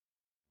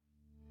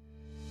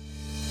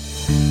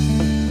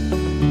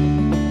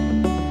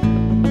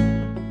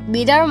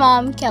Meet our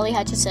mom, Kelly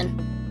Hutchison.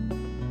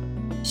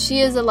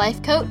 She is a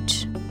life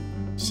coach.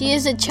 She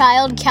is a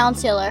child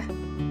counselor.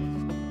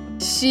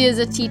 She is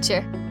a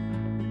teacher.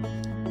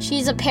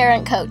 She's a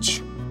parent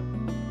coach.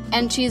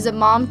 And she's a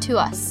mom to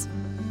us.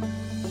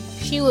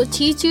 She will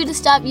teach you to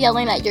stop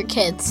yelling at your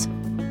kids.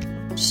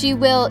 She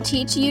will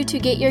teach you to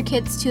get your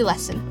kids to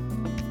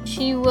listen.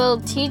 She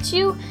will teach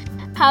you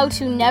how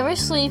to never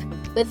sleep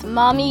with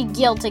mommy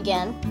guilt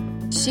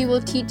again. She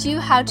will teach you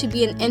how to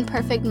be an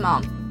imperfect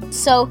mom,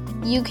 so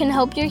you can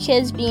help your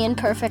kids be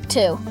imperfect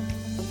too.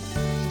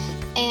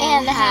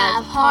 And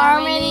have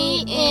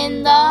harmony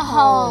in the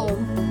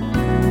home.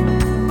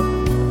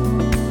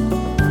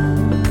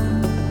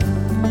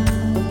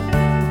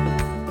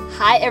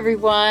 Hi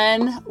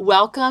everyone,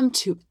 welcome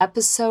to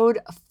episode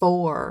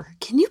 4.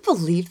 Can you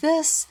believe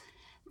this?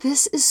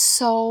 This is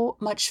so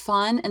much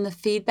fun, and the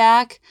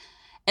feedback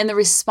and the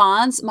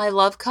response, my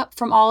love cup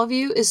from all of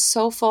you is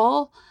so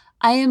full.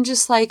 I am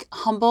just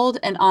humbled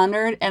and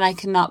honored, and I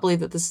cannot believe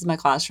that this is my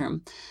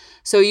classroom.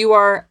 So you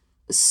are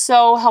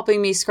so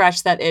helping me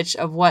scratch that itch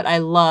of what I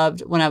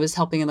loved when I was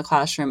helping in the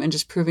classroom, and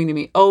just proving to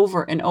me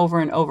over and over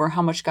and over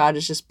how much God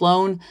has just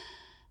blown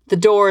the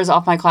doors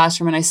off my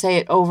classroom. And I say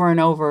it over and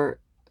over,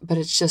 but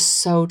it's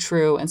just so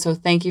true. And so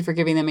thank you for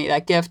giving me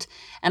that gift.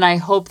 And I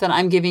hope that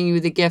I'm giving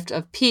you the gift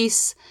of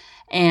peace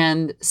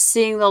and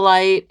seeing the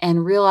light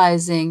and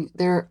realizing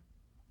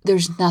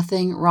there's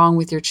nothing wrong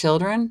with your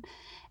children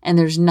and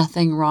there's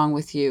nothing wrong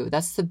with you.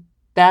 That's the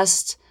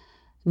best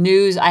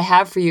news I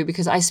have for you,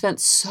 because I spent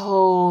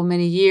so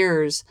many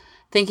years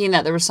thinking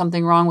that there was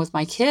something wrong with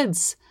my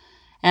kids.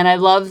 And I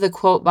love the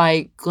quote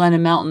by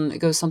Glennon Melton. It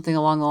goes something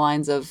along the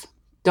lines of,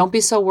 don't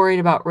be so worried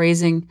about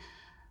raising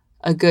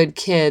a good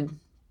kid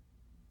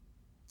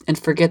and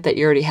forget that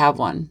you already have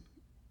one.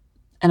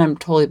 And I'm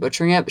totally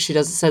butchering it, but she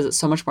says it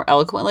so much more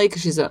eloquently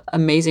because she's an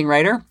amazing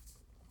writer.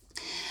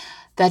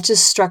 That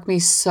just struck me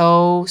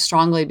so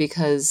strongly,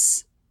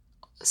 because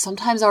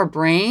sometimes our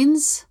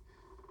brains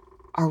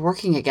are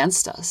working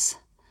against us.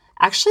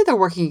 Actually, they're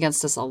working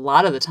against us a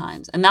lot of the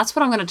times. And that's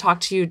what I'm going to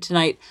talk to you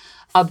tonight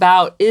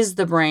about, is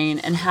the brain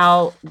and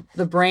how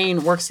the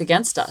brain works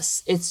against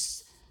us.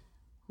 It's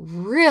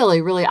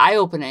really, really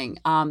eye-opening.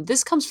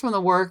 This comes from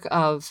the work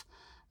of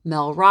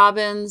Mel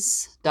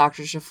Robbins,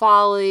 Dr.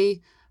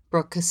 Shefali,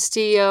 Brooke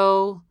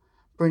Castillo,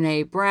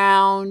 Brene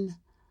Brown,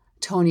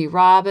 Tony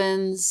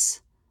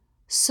Robbins,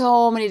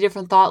 so many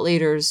different thought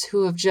leaders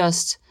who have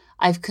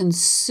I've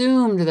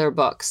consumed their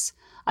books.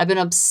 I've been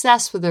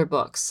obsessed with their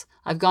books.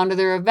 I've gone to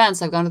their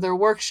events. I've gone to their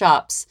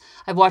workshops.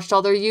 I've watched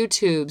all their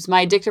YouTubes.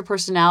 My addictive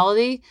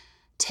personality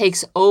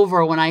takes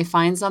over when I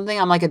find something.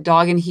 I'm like a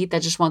dog in heat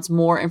that just wants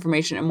more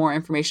information and more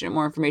information and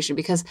more information,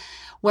 because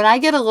when I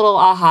get a little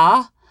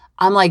aha,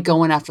 I'm like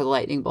going after the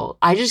lightning bolt.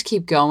 I just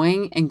keep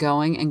going and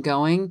going and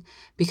going,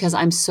 because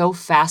I'm so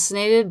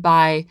fascinated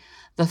by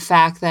the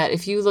fact that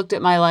if you looked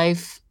at my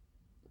life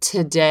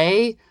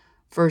today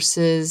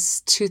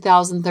versus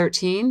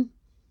 2013,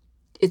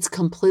 it's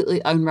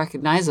completely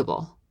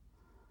unrecognizable.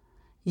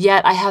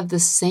 Yet I have the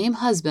same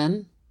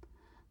husband,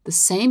 the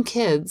same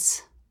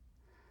kids,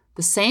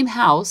 the same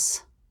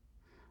house,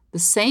 the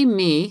same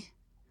me,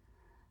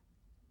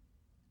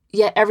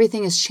 yet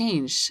everything has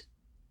changed.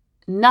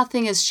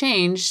 Nothing has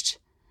changed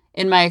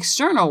in my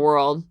external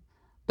world,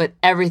 but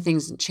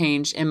everything's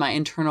changed in my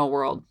internal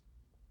world.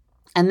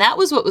 And that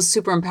was what was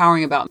super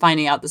empowering about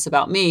finding out this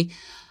about me,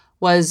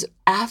 was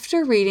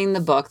after reading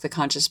the book, The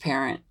Conscious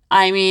Parent.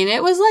 I mean,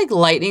 it was like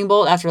lightning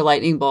bolt after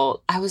lightning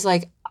bolt. I was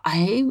like,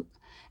 I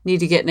need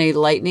to get in a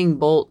lightning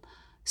bolt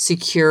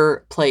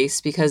secure place,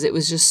 because it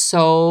was just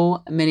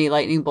so many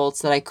lightning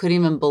bolts that I couldn't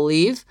even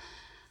believe.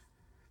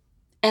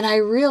 And I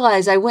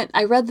realized I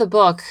read the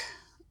book.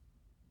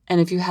 And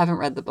if you haven't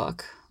read the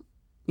book,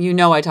 you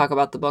know I talk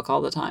about the book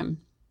all the time,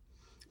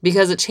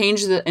 because it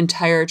changed the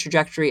entire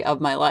trajectory of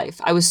my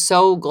life. I was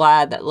so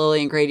glad that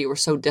Lily and Grady were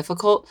so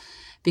difficult,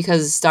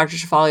 because Dr.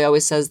 Shefali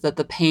always says that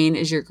the pain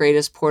is your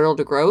greatest portal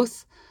to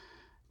growth.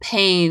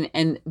 Pain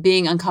and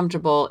being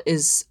uncomfortable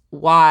is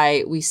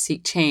why we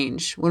seek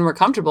change. When we're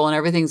comfortable and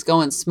everything's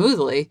going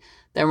smoothly,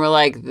 then we're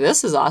like,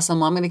 this is awesome.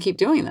 Well, I'm going to keep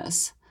doing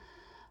this.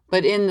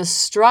 But in the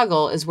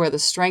struggle is where the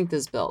strength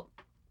is built.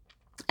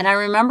 And I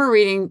remember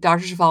reading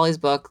Dr. Shefali's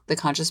book, The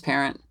Conscious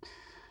Parent.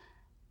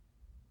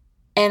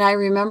 And I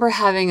remember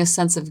having a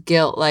sense of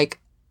guilt, like,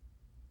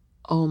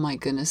 oh my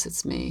goodness,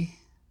 it's me.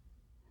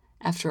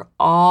 After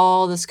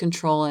all this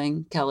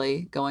controlling,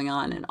 Kelly, going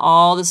on, and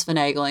all this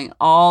finagling,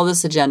 all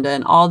this agenda,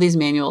 and all these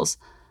manuals,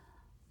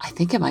 I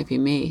think it might be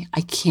me. I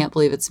can't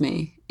believe it's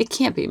me. It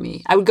can't be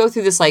me. I would go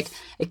through this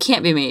it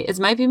can't be me. It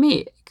might be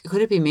me.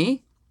 Could it be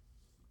me?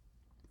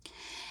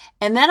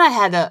 And then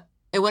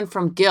it went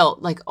from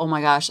guilt, oh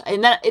my gosh.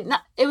 And then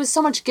it was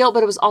so much guilt,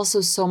 but it was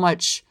also so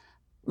much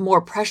more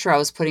pressure I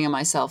was putting on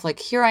myself.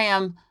 Here I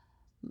am.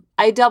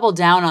 I doubled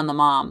down on the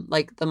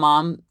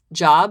mom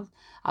job.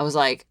 I was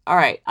like, all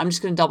right, I'm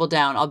just going to double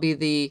down. I'll be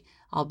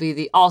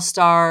the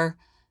all-star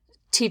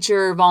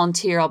teacher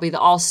volunteer. I'll be the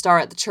all-star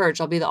at the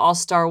church. I'll be the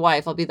all-star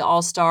wife. I'll be the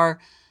all-star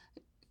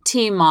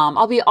team mom.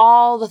 I'll be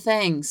all the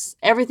things,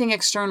 everything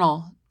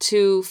external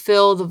to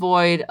fill the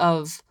void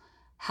of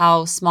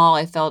how small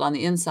I felt on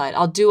the inside.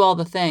 I'll do all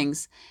the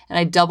things. And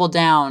I doubled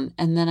down.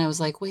 And then I was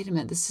like, wait a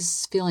minute, this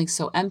is feeling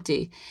so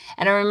empty.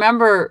 And I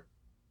remember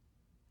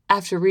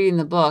after reading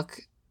the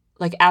book,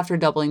 like after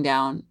doubling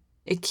down,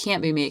 it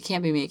can't be me. It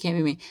can't be me. It can't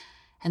be me.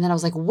 And then I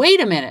was like, wait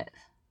a minute.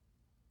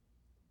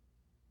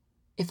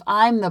 If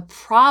I'm the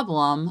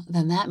problem,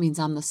 then that means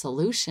I'm the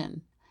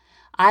solution.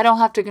 I don't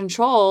have to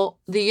control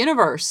the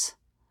universe.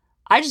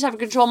 I just have to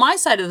control my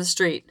side of the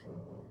street.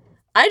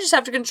 I just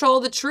have to control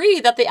the tree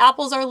that the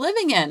apples are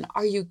living in.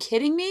 Are you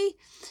kidding me?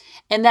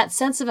 And that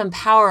sense of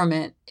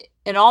empowerment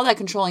and all that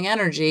controlling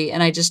energy,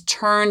 and I just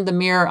turned the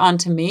mirror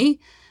onto me.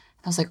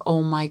 I was like,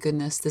 oh my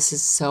goodness, this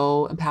is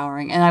so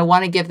empowering. And I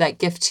want to give that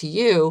gift to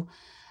you.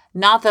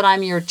 Not that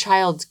I'm your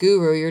child's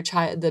guru,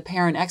 the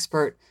parent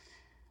expert,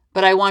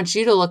 but I want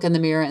you to look in the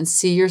mirror and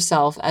see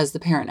yourself as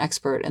the parent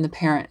expert and the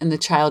parent and the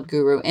child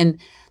guru. And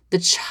the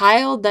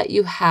child that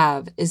you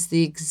have is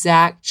the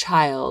exact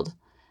child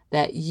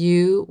that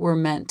you were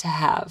meant to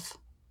have.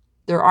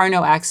 There are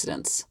no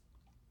accidents.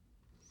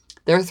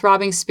 Their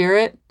throbbing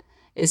spirit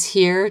is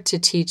here to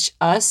teach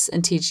us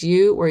and teach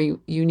you where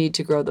you need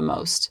to grow the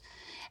most.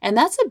 And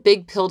that's a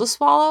big pill to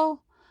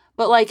swallow.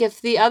 But like if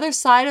the other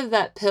side of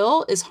that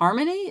pill is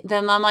harmony,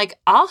 then I'm like,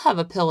 I'll have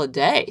a pill a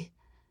day.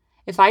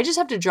 If I just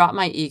have to drop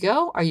my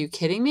ego, are you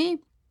kidding me?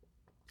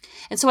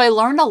 And so I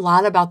learned a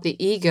lot about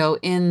the ego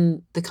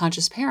in The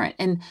Conscious Parent.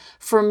 And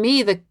for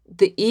me, the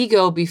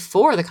ego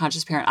before The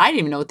Conscious Parent, I didn't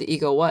even know what the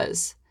ego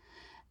was.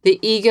 The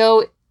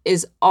ego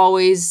is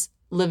always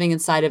living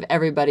inside of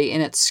everybody,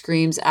 and it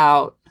screams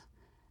out,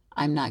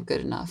 I'm not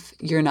good enough.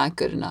 You're not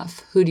good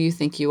enough. Who do you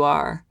think you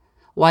are?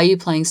 Why are you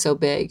playing so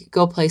big?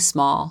 Go play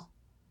small.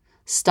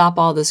 Stop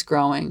all this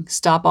growing.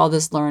 Stop all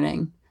this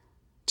learning.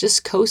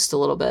 Just coast a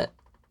little bit.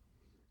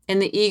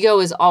 And the ego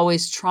is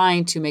always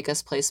trying to make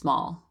us play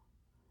small.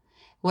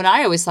 When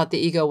I always thought the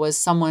ego was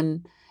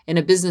someone in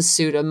a business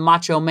suit, a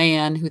macho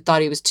man who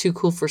thought he was too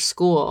cool for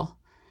school.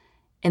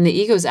 And the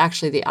ego is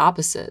actually the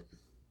opposite.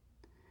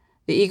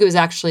 The ego is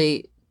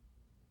actually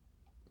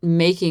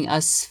making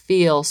us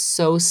feel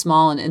so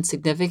small and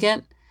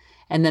insignificant.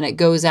 And then it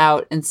goes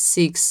out and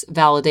seeks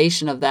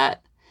validation of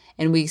that.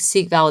 And we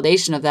seek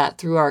validation of that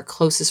through our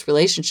closest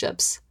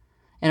relationships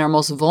and our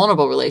most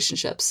vulnerable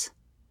relationships.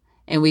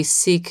 And we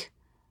seek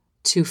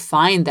to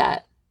find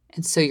that.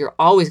 And so you're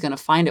always going to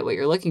find it what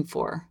you're looking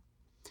for.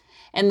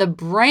 And the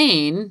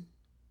brain,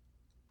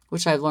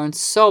 which I've learned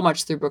so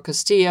much through Brooke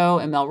Castillo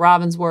and Mel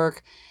Robbins'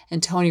 work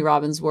and Tony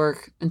Robbins'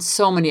 work and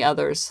so many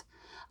others,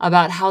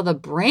 about how the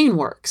brain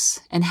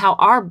works and how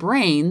our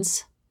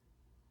brains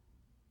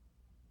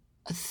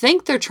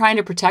think they're trying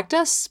to protect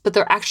us, but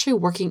they're actually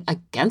working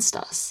against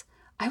us.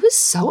 I was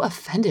so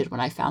offended when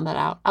I found that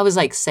out. I was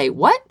like, say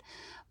what?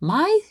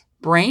 My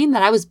brain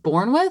that I was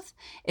born with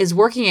is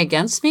working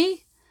against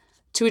me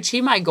to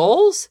achieve my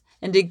goals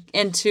and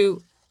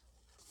to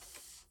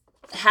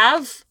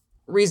have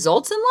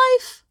results in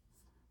life?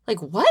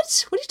 Like,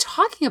 what? What are you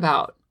talking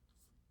about?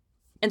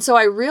 And so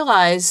I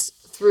realized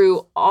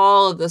through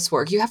all of this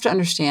work, you have to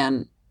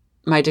understand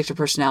my addictive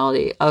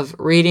personality of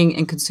reading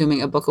and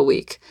consuming a book a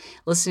week,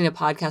 listening to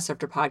podcast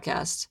after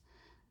podcast.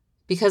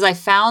 Because I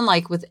found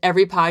like with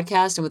every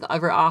podcast and with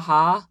every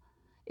aha,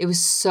 it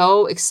was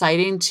so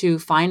exciting to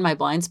find my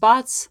blind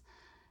spots.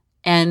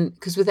 And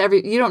because with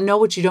you don't know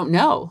what you don't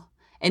know.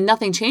 And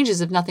nothing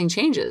changes if nothing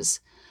changes.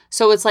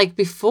 So it's like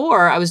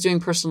before I was doing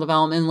personal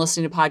development and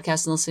listening to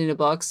podcasts and listening to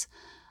books,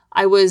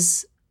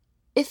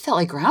 it felt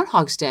like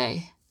Groundhog's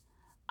Day.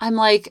 I'm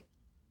like,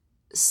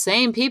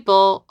 same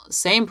people,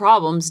 same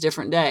problems,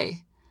 different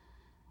day.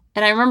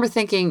 And I remember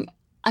thinking,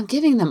 I'm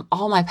giving them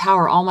all my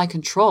power, all my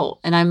control.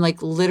 And I'm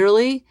like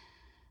literally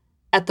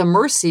at the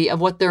mercy of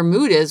what their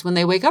mood is when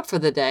they wake up for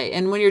the day.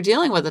 And when you're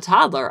dealing with a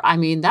toddler,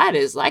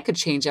 that could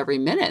change every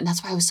minute. And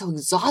that's why I was so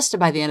exhausted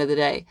by the end of the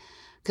day,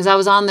 because I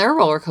was on their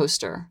roller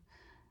coaster.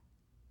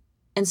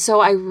 And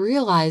so I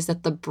realized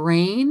that the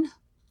brain,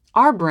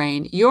 our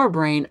brain, your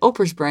brain,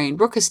 Oprah's brain,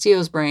 Brooke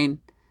Castillo's brain,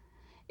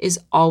 is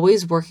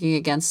always working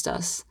against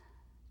us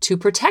to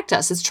protect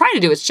us. It's trying to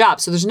do its job.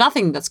 So there's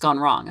nothing that's gone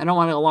wrong. I don't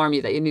want to alarm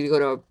you that you need to go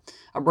to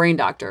a brain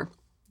doctor.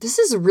 This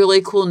is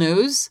really cool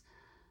news,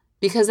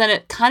 because then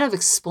it kind of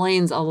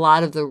explains a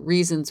lot of the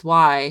reasons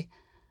why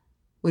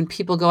when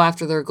people go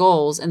after their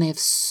goals and they have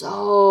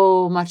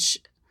so much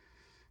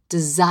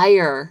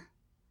desire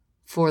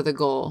for the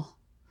goal.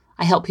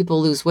 I help people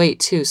lose weight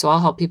too. So I'll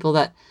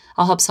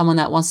help someone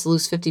that wants to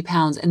lose 50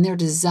 pounds, and their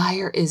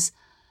desire is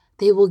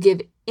they will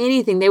give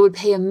anything. They would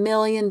pay $1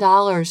 million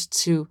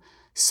to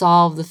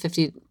solve the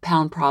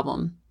 50-pound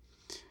problem.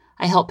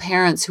 I help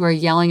parents who are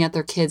yelling at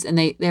their kids, and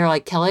they're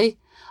like, Kelly,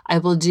 I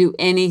will do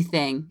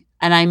anything.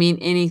 And I mean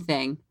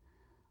anything.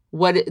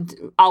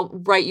 I'll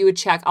write you a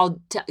check.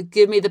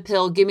 Give me the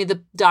pill. Give me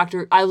the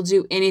doctor. I will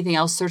do anything.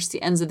 I'll search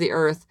the ends of the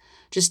earth.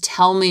 Just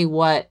tell me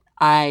what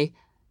I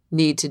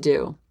need to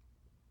do.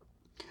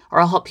 Or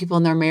I'll help people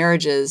in their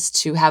marriages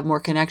to have more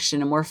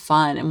connection and more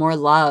fun and more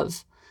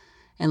love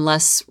and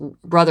less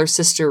brother,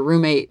 sister,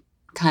 roommate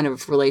kind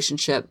of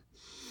relationship.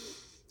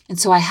 And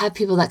so I have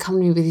people that come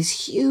to me with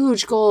these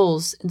huge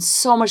goals and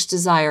so much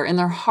desire, and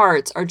their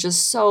hearts are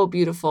just so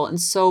beautiful and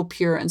so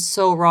pure and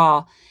so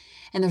raw,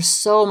 and there's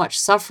so much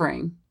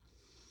suffering.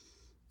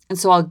 And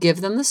so I'll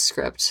give them the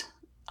script.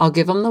 I'll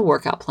give them the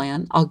workout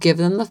plan. I'll give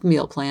them the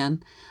meal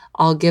plan.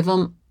 I'll give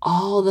them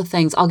all the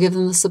things. I'll give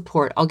them the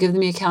support. I'll give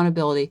them the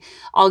accountability.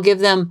 I'll give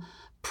them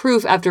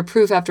proof after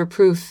proof after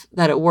proof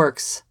that it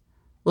works.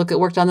 Look, it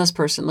worked on this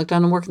person. Look,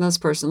 on worked on this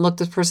person. Look,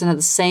 this person had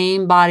the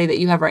same body that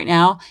you have right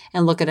now,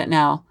 and look at it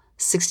now,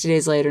 60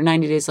 days later,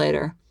 90 days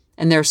later,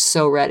 and they're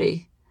so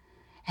ready.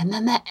 And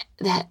then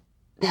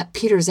that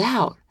peters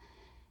out.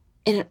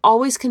 And it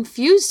always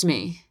confused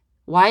me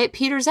why it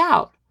peters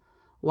out,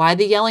 why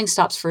the yelling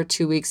stops for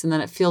 2 weeks and then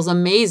it feels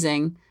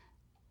amazing,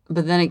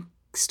 but then it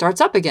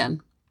starts up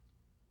again.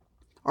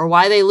 Or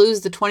why they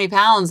lose the 20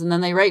 pounds and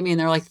then they write me and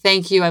they're like,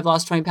 thank you, I've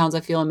lost 20 pounds,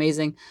 I feel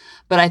amazing,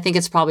 but I think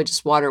it's probably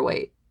just water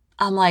weight.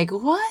 I'm like,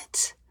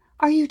 what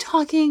are you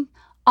talking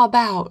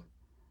about?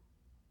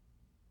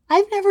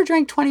 I've never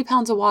drank 20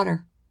 pounds of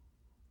water.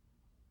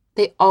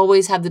 They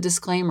always have the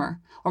disclaimer.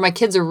 Or my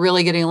kids are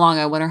really getting along.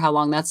 I wonder how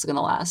long that's going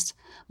to last.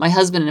 My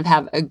husband and I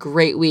have a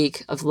great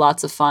week of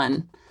lots of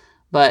fun,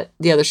 but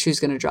the other shoe's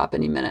going to drop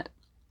any minute.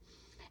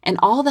 And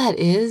all that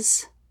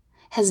has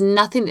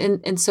nothing.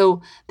 And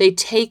so they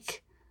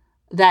take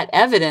that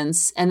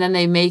evidence and then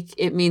they make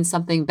it mean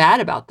something bad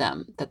about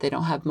them, that they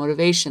don't have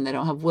motivation, they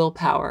don't have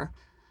willpower,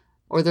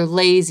 or they're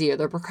lazy, or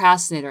they're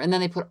procrastinator. And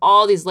then they put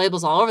all these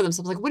labels all over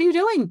themselves. Like, what are you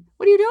doing?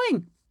 What are you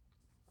doing?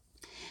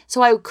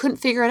 So I couldn't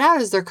figure it out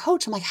as their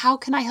coach. I'm like, how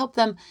can I help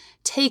them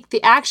take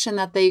the action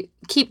that they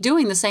keep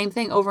doing the same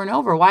thing over and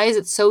over? Why is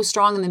it so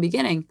strong in the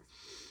beginning?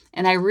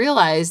 And I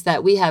realized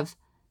that we have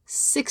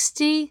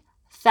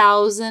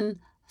 60,000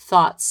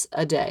 thoughts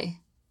a day.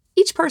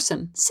 Each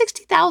person,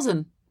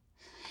 60,000.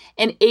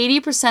 And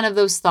 80% of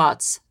those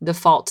thoughts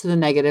default to the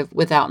negative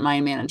without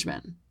mind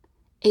management.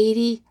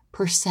 80%.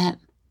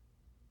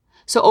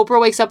 So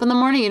Oprah wakes up in the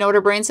morning, you know what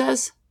her brain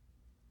says?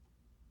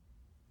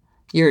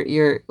 Who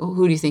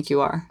do you think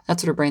you are?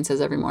 That's what her brain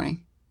says every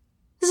morning.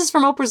 This is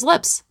from Oprah's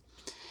lips.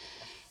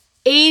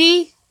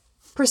 80%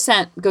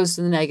 goes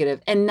to the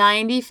negative, and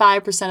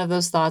 95% of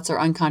those thoughts are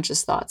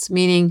unconscious thoughts,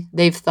 meaning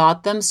they've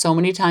thought them so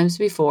many times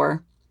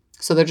before,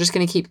 so they're just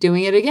going to keep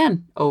doing it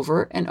again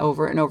over and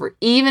over and over,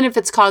 even if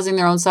it's causing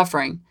their own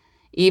suffering,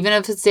 even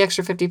if it's the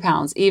extra 50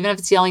 pounds, even if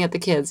it's yelling at the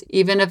kids,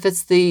 even if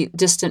it's the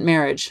distant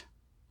marriage,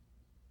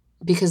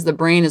 because the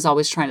brain is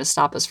always trying to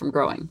stop us from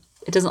growing.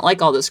 It doesn't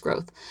like all this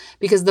growth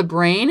because the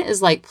brain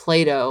is like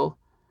Play-Doh.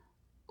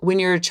 When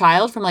you're a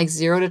child from like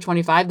 0 to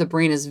 25, the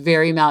brain is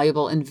very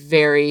malleable and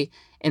very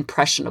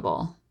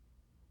impressionable.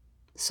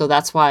 So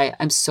that's why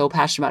I'm so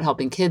passionate about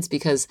helping kids,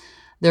 because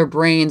their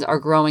brains are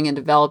growing and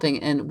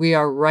developing, and we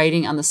are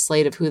writing on the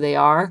slate of who they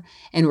are,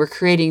 and we're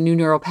creating new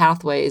neural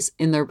pathways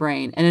in their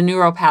brain. And a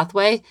neural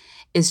pathway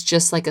is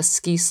just like a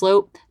ski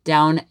slope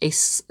down a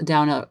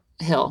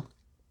hill.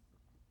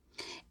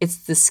 It's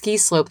the ski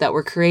slope that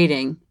we're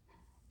creating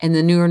and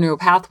the neural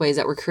pathways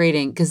that we're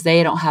creating, because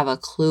they don't have a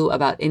clue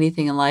about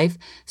anything in life.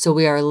 So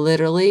we are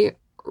literally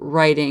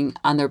writing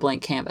on their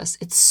blank canvas.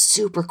 It's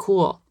super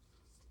cool.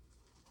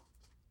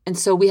 And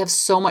so we have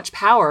so much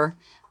power,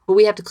 but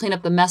we have to clean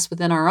up the mess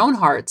within our own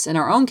hearts and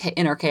our own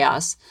inner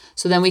chaos,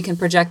 so then we can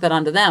project that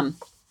onto them.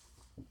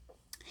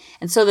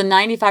 And so the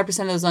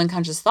 95% of those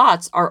unconscious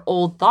thoughts are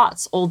old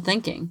thoughts, old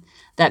thinking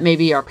that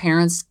maybe our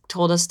parents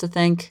told us to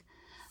think,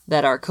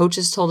 that our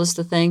coaches told us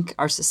to think,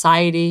 our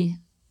society,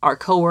 our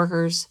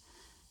coworkers,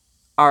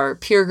 our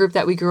peer group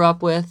that we grew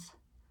up with,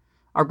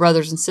 our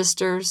brothers and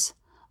sisters,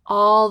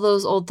 all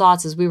those old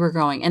thoughts as we were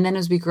growing. And then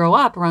as we grow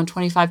up around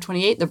 25,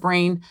 28, the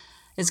brain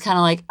is kind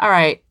of like, all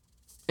right,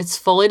 it's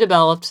fully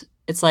developed.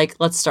 It's like,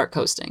 let's start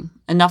coasting.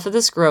 Enough of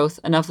this growth,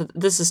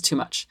 this is too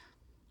much.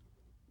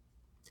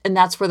 And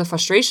that's where the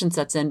frustration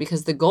sets in,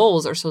 because the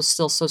goals are still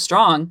so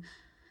strong,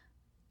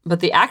 but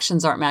the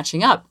actions aren't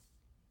matching up.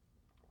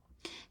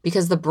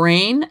 Because the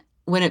brain,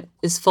 when it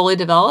is fully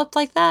developed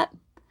like that,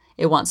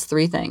 it wants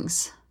three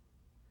things.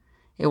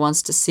 It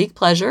wants to seek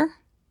pleasure,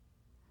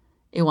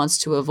 it wants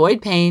to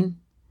avoid pain,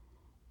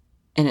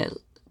 and it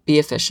be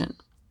efficient.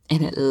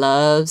 And it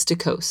loves to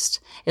coast.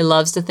 It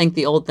loves to think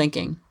the old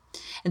thinking.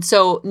 And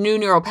so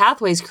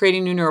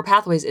creating new neural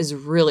pathways is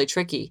really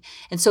tricky.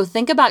 And so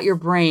think about your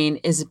brain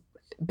is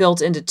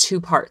built into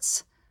two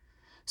parts.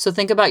 So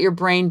think about your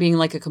brain being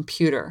like a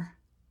computer.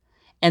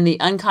 And the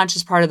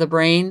unconscious part of the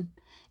brain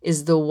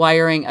is the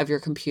wiring of your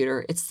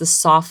computer. It's the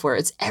software.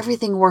 It's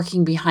everything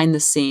working behind the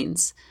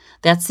scenes.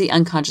 That's the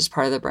unconscious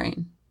part of the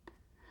brain.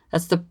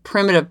 That's the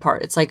primitive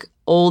part. It's like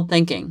old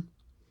thinking.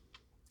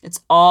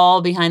 It's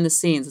all behind the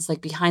scenes. It's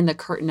like behind the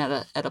curtain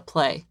at a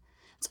play.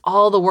 It's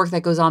all the work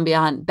that goes on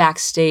beyond,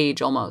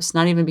 backstage almost,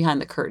 not even behind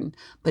the curtain,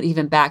 but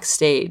even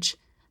backstage.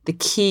 The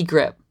key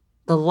grip,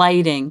 the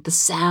lighting, the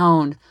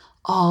sound,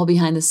 all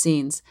behind the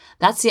scenes.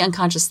 That's the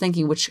unconscious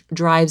thinking, which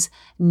drives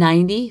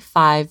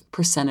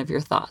 95% of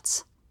your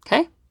thoughts.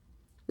 Okay?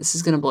 This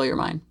is going to blow your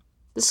mind.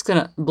 This is going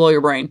to blow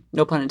your brain,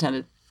 no pun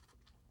intended.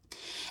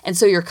 And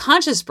so your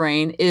conscious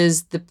brain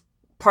is the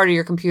part of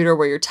your computer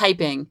where you're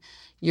typing,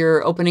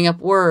 you're opening up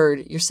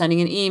Word, you're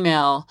sending an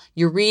email,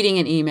 you're reading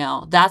an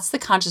email. That's the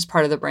conscious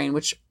part of the brain,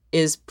 which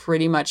is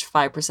pretty much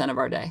 5% of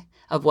our day,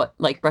 of what,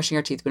 like brushing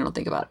our teeth, we don't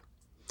think about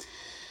it.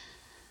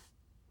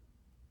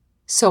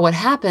 So what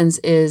happens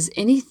is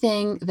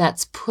anything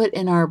that's put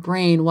in our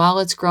brain while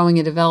it's growing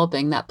and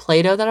developing, that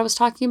Play-Doh that I was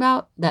talking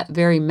about, that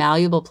very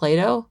malleable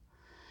Play-Doh,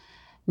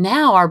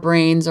 now our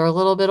brains are a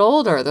little bit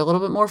older. They're a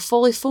little bit more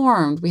fully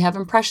formed. We have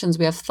impressions,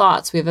 we have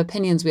thoughts, we have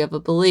opinions, we have a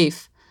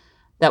belief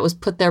that was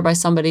put there by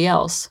somebody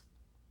else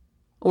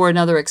or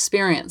another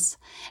experience.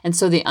 And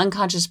so the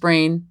unconscious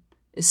brain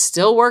is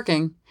still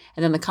working,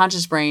 and then the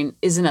conscious brain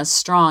isn't as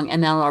strong.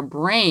 And now our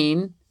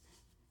brain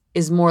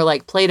is more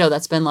like Play-Doh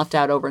that's been left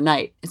out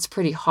overnight. It's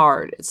pretty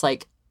hard. It's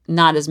like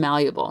not as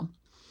malleable.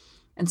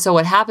 And so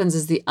what happens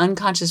is the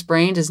unconscious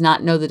brain does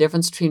not know the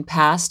difference between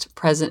past,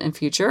 present, and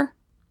future.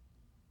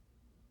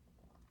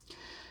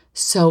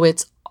 So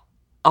it's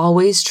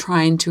always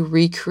trying to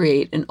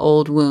recreate an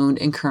old wound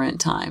in current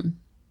time.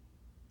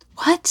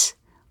 What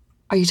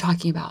are you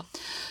talking about?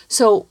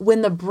 So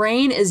when the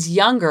brain is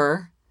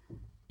younger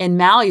and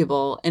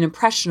malleable and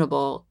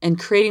impressionable and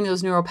creating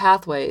those neural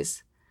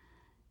pathways,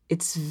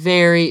 it's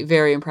very,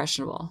 very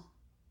impressionable.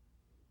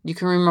 You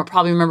can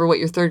probably remember what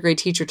your third grade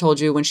teacher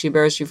told you when she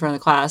embarrassed you in front of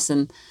the class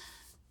and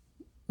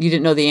you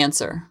didn't know the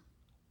answer.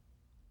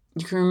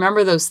 You can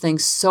remember those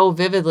things so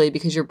vividly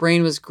because your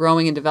brain was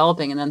growing and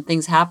developing, and then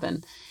things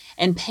happen.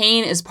 And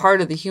pain is part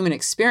of the human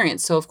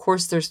experience. So, of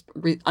course, there's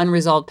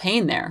unresolved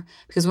pain there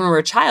because when we're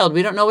a child,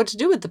 we don't know what to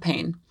do with the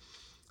pain.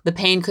 The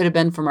pain could have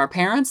been from our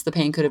parents. The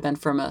pain could have been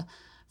from an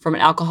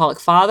alcoholic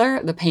father.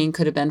 The pain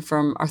could have been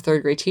from our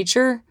third grade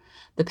teacher.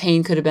 The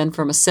pain could have been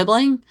from a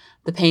sibling.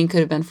 The pain could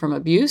have been from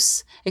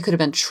abuse. It could have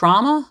been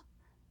trauma.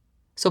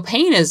 So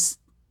pain is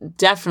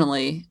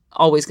definitely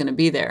always going to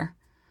be there.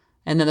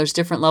 And then there's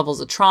different levels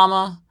of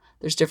trauma.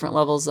 There's different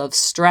levels of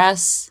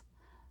stress.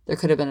 There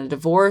could have been a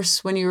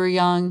divorce when you were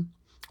young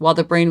while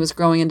the brain was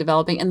growing and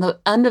developing. And the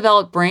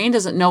undeveloped brain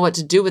doesn't know what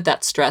to do with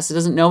that stress. It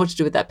doesn't know what to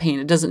do with that pain.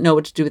 It doesn't know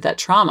what to do with that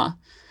trauma.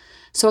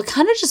 So it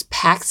kind of just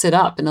packs it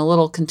up in a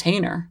little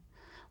container,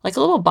 like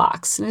a little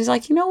box. And he's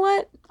like, you know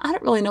what? I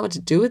don't really know what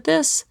to do with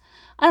this.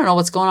 I don't know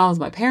what's going on with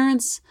my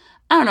parents.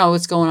 I don't know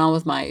what's going on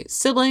with my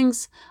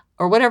siblings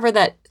or whatever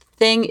that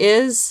thing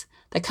is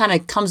that kind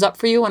of comes up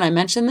for you when I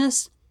mention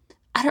this.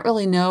 I don't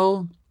really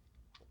know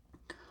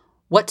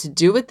what to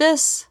do with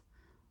this.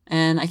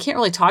 And I can't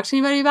really talk to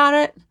anybody about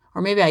it.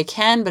 Or maybe I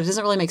can, but it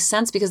doesn't really make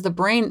sense because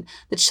the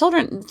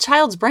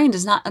child's brain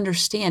does not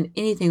understand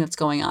anything that's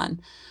going on.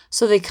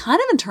 So they kind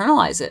of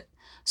internalize it.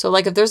 So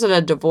like if there's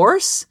a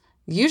divorce,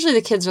 usually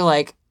the kids are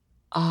like,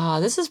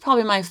 this is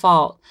probably my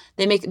fault.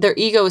 Their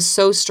ego is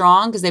so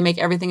strong because they make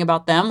everything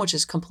about them, which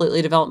is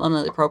completely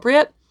developmentally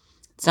appropriate.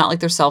 It's not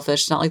like they're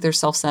selfish. It's not like they're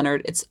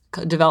self-centered. It's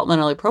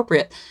developmentally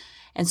appropriate.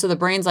 And so the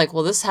brain's like,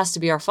 well, this has to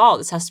be our fault.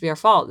 This has to be our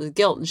fault. The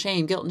guilt and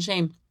shame, guilt and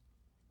shame.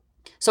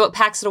 So it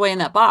packs it away in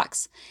that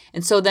box.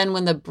 And so then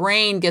when the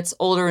brain gets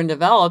older and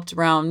developed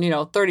around,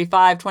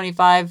 35,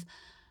 25,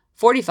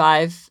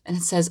 45, and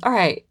it says, all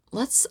right,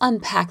 let's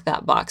unpack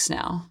that box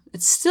now.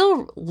 It's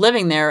still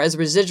living there as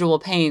residual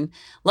pain.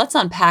 Let's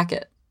unpack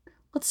it.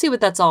 Let's see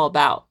what that's all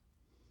about.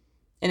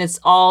 And it's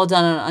all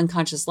done on an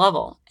unconscious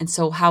level. And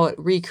so how it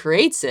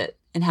recreates it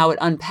and how it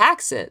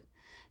unpacks it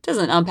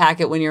doesn't unpack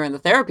it when you're in the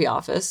therapy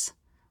office.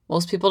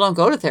 Most people don't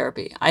go to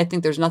therapy. I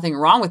think there's nothing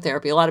wrong with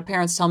therapy. A lot of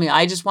parents tell me,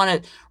 I just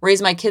want to raise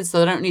my kids so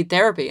they don't need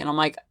therapy. And I'm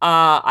like,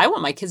 I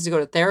want my kids to go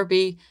to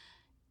therapy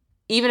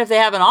even if they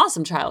have an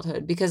awesome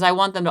childhood because I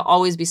want them to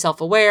always be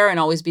self-aware and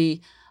always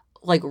be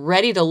like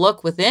ready to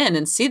look within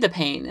and see the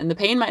pain. And the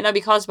pain might not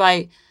be caused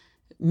by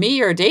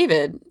me or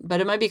David,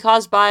 but it might be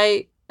caused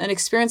by an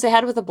experience they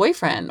had with a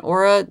boyfriend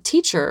or a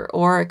teacher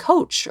or a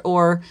coach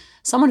or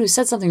someone who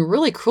said something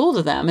really cruel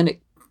to them and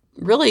it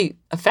really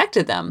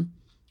affected them.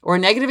 Or a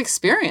negative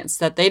experience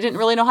that they didn't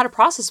really know how to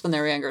process when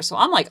they were younger. So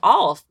I'm like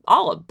all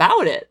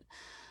about it.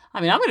 I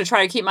mean, I'm going to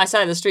try to keep my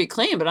side of the street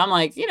clean, but I'm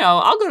like,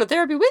 I'll go to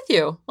therapy with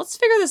you. Let's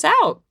figure this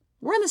out.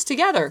 We're in this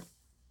together.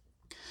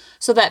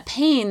 So that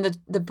pain,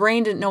 the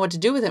brain didn't know what to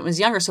do with it when it was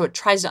younger, so it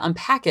tries to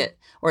unpack it,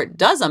 or it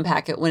does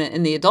unpack it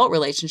in the adult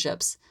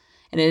relationships,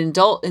 and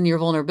in your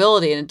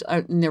vulnerability and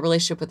in the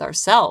relationship with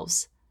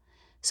ourselves.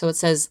 So it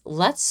says,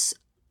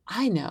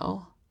 I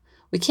know,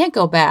 we can't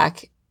go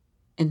back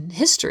in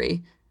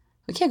history.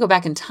 We can't go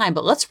back in time,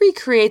 but let's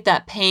recreate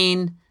that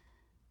pain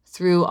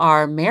through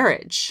our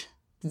marriage,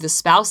 the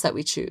spouse that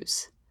we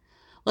choose.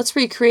 Let's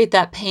recreate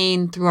that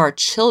pain through our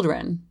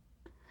children.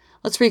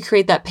 Let's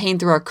recreate that pain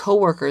through our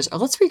coworkers, or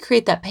let's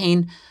recreate that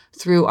pain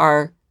through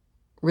our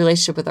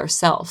relationship with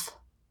ourselves.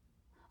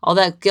 All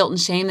that guilt and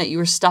shame that you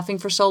were stuffing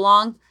for so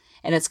long,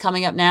 and it's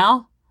coming up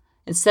now,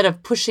 instead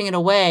of pushing it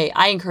away,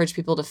 I encourage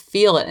people to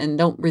feel it and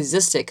don't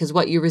resist it, because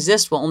what you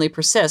resist will only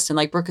persist. And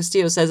like Brooke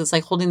Castillo says, it's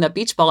like holding that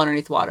beach ball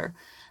underneath water.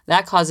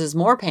 That causes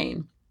more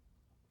pain.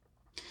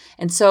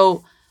 And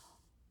so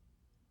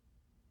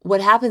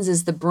what happens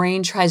is the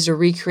brain tries to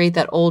recreate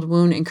that old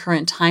wound in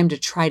current time to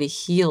try to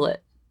heal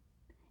it.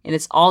 And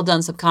it's all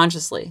done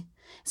subconsciously.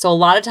 So a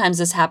lot of times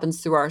this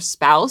happens through our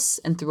spouse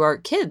and through our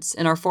kids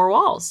in our four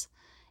walls.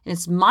 And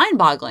it's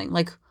mind-boggling.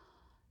 Like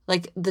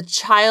the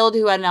child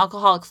who had an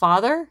alcoholic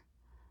father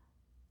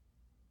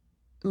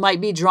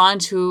might be drawn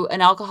to an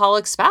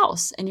alcoholic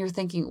spouse. And you're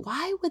thinking,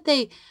 why would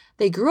they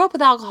grew up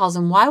with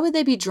alcoholism, why would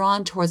they be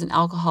drawn towards an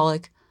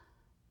alcoholic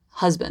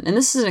husband? And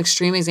this is an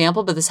extreme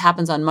example, but this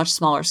happens on much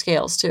smaller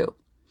scales too.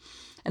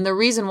 And the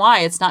reason why,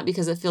 it's not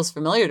because it feels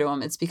familiar to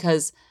them. It's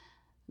because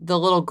the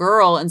little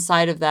girl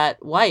inside of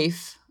that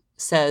wife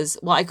says,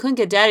 well, I couldn't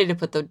get daddy to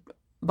put the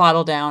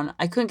bottle down.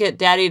 I couldn't get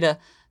daddy to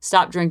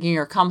stop drinking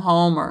or come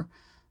home,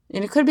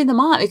 and it could be the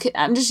mom.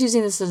 I'm just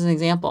using this as an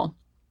example.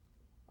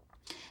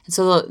 And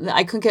so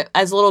I couldn't get,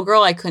 as a little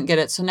girl, I couldn't get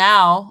it. So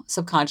now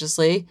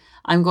subconsciously,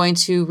 I'm going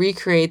to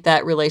recreate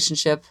that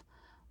relationship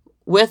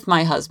with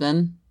my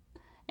husband,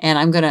 and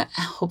I'm going to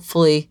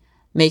hopefully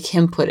make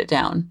him put it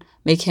down,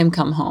 make him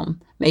come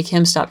home, make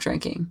him stop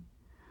drinking.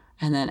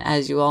 And then,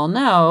 as you all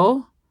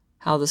know,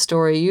 how the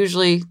story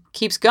usually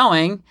keeps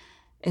going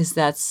is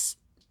that's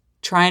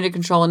trying to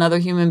control another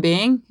human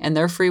being and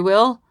their free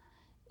will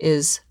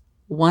is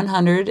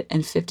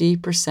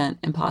 150%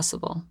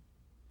 impossible.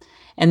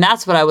 And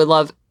that's what I would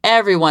love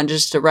everyone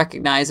just to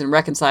recognize and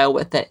reconcile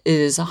with, that it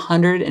is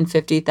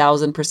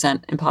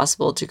 150,000%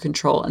 impossible to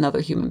control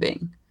another human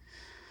being.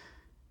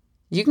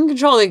 You can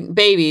control the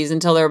babies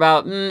until they're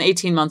about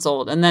 18 months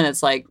old, and then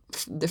it's like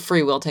the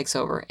free will takes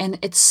over. And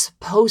it's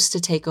supposed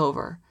to take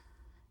over.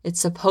 They're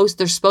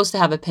supposed to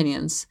have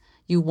opinions.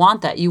 You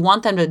want that. You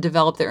want them to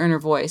develop their inner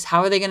voice.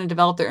 How are they going to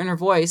develop their inner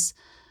voice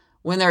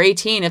when they're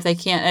 18 if they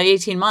can't, at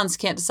 18 months,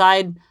 can't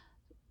decide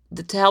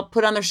to help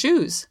put on their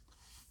shoes?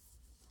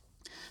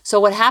 So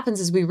what happens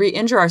is we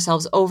re-injure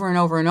ourselves over and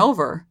over and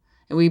over,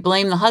 and we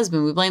blame the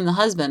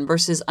husband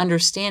versus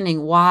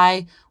understanding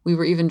why we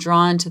were even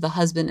drawn to the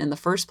husband in the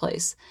first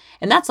place.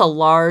 And that's a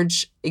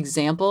large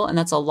example, and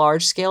that's a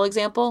large scale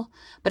example,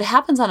 but it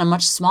happens on a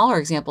much smaller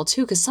example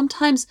too, because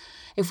sometimes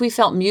if we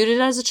felt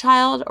muted as a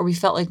child, or we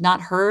felt like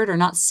not heard or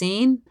not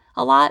seen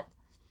a lot,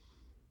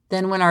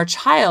 then when our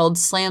child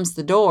slams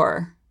the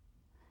door,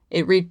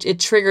 it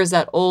triggers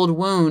that old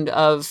wound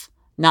of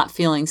not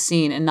feeling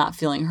seen and not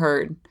feeling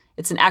heard.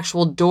 It's an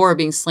actual door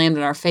being slammed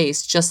in our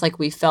face, just like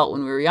we felt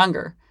when we were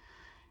younger.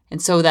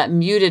 And so that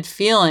muted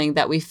feeling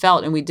that we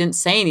felt and we didn't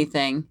say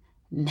anything,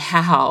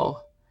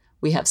 now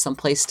we have some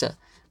place to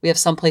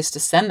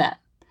send that.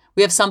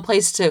 We have some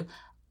place to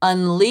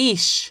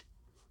unleash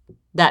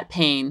that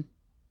pain.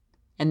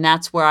 And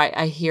that's where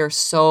I hear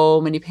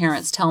so many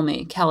parents tell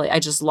me, Kelly, I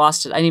just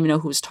lost it. I didn't even know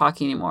who was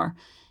talking anymore.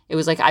 It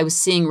was like I was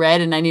seeing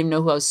red and I didn't even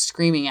know who I was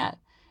screaming at.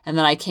 And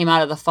then I came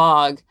out of the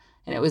fog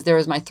and there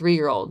was my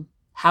 3-year-old.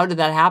 How did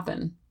that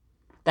happen?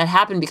 That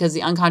happened because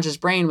the unconscious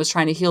brain was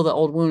trying to heal the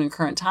old wound in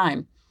current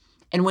time.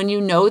 And when you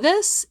know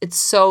this, it's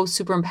so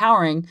super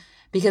empowering,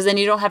 because then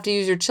you don't have to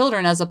use your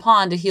children as a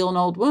pawn to heal an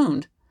old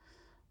wound.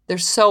 They're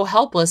so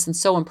helpless and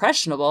so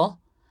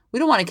impressionable. We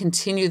don't want to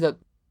continue the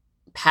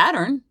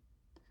pattern.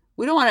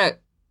 We don't want to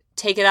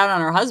take it out on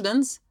our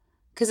husbands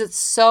because it's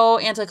so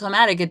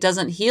anticlimactic. It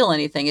doesn't heal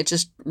anything. It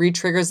just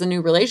re-triggers the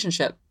new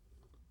relationship.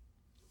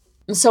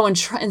 And so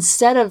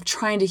instead of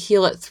trying to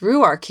heal it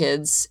through our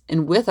kids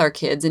and with our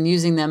kids and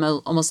using them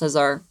almost as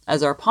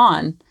our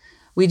pawn,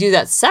 we do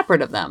that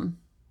separate of them.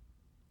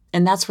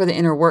 And that's where the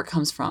inner work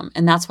comes from.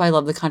 And that's why I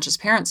love The Conscious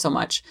Parent so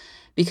much,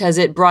 because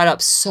it brought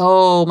up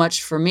so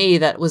much for me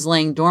that was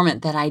laying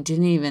dormant that I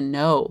didn't even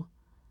know.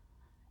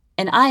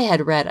 And I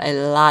had read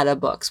a lot of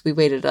books. We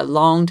waited a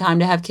long time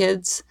to have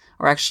kids,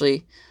 or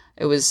actually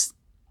it was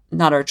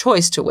not our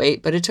choice to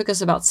wait, but it took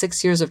us about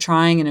 6 years of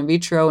trying and in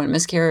vitro and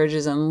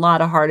miscarriages and a lot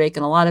of heartache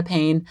and a lot of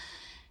pain.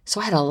 So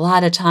I had a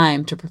lot of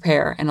time to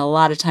prepare and a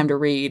lot of time to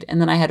read.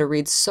 And then I had to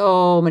read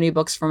so many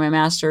books for my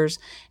master's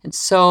and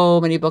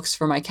so many books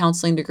for my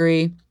counseling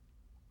degree.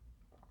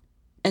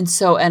 And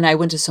I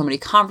went to so many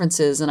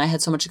conferences and I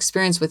had so much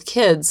experience with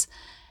kids.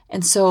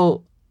 And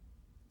so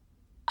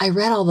I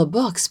read all the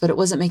books, but it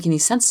wasn't making any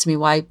sense to me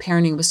why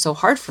parenting was so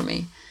hard for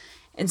me.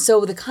 And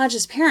so The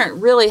Conscious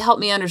Parent really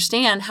helped me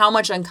understand how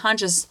much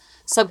unconscious,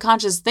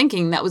 subconscious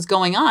thinking that was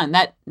going on.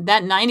 That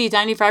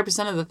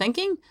 95% of the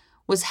thinking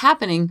was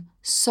happening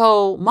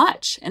so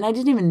much. And I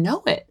didn't even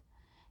know it,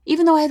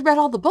 even though I had read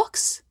all the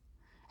books.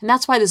 And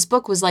that's why this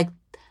book was like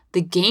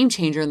the game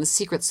changer and the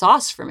secret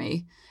sauce for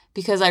me,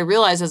 because I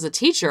realized as a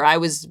teacher, I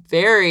was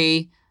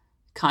very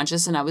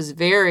conscious and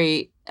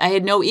I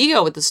had no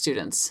ego with the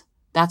students.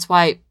 That's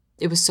why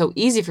it was so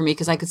easy for me,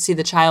 because I could see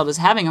the child as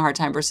having a hard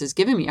time versus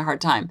giving me a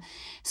hard time.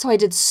 So I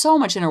did so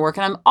much inner work,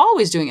 and I'm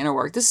always doing inner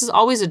work. This is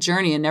always a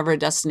journey and never a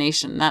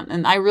destination.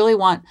 And I really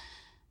want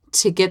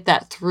to get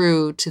that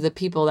through to the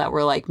people that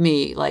were like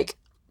me, like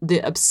the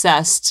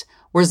obsessed,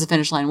 Where's the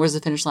finish line? Where's the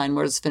finish line?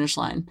 Where's the finish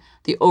line?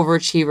 The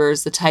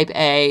overachievers, the type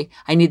A,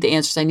 I need the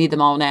answers. I need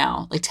them all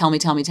now. Like, tell me,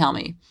 tell me, tell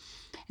me.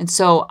 And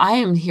so I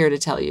am here to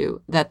tell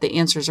you that the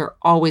answers are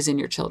always in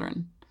your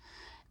children.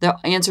 The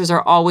answers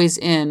are always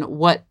in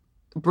what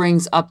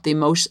brings up the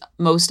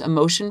most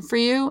emotion for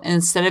you. And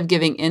instead of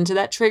giving into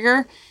that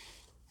trigger,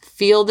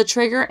 feel the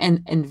trigger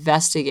and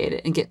investigate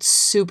it and get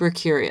super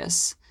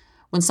curious.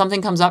 When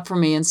something comes up for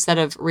me, instead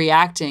of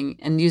reacting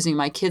and using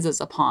my kids as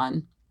a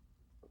pawn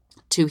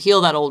to heal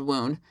that old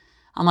wound,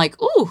 I'm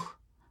like, ooh,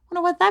 I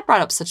wonder what that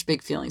brought up such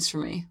big feelings for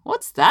me.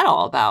 What's that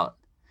all about?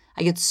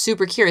 I get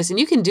super curious. And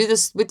you can do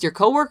this with your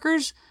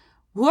coworkers.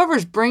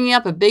 Whoever's bringing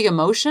up a big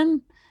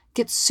emotion,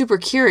 get super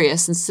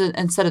curious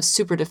instead of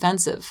super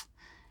defensive.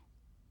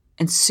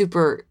 And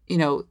super,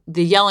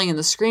 the yelling and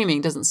the screaming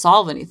doesn't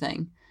solve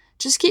anything.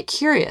 Just get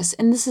curious.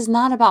 And this is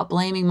not about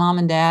blaming mom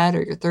and dad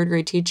or your third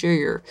grade teacher,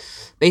 your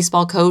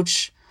baseball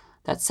coach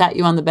that sat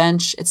you on the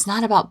bench. It's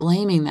not about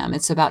blaming them.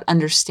 It's about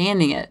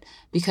understanding it.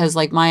 Because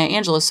like Maya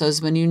Angelou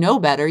says, when you know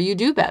better, you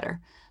do better.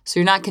 So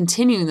you're not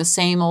continuing the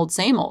same old,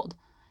 same old.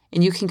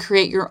 And you can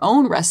create your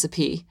own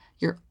recipe,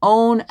 your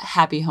own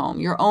happy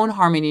home, your own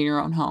harmony in your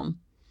own home.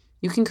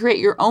 You can create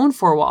your own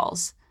four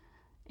walls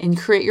and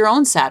create your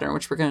own Saturn,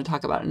 which we're going to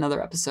talk about in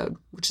another episode,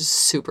 which is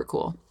super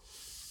cool.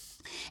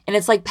 And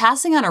it's like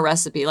passing on a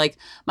recipe. Like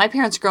my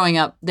parents growing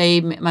up,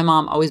 my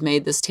mom always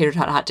made this tater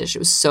tot hot dish. It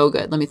was so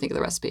good. Let me think of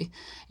the recipe.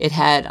 It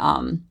had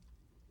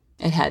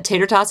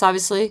tater tots,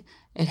 obviously.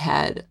 It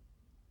had,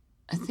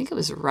 I think it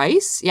was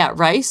rice. Yeah,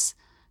 rice,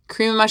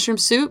 cream and mushroom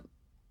soup,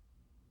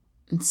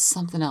 and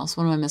something else.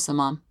 What am I missing,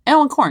 Mom?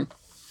 And corn.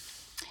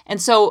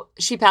 And so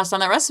she passed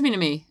on that recipe to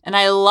me, and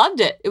I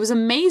loved it. It was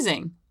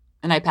amazing.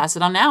 And I pass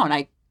it on now, and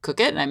I cook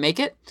it, and I make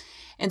it.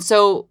 And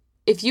so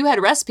if you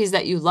had recipes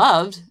that you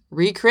loved,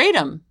 recreate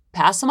them,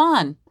 pass them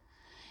on.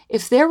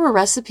 If there were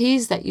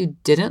recipes that you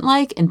didn't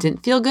like and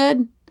didn't feel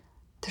good,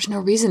 there's no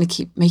reason to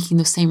keep making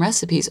those same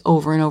recipes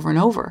over and over and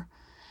over,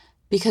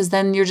 because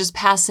then you're just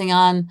passing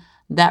on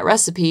that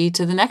recipe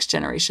to the next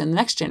generation, the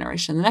next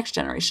generation, the next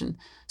generation.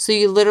 So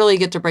you literally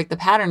get to break the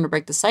pattern, to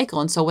break the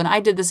cycle. And so when I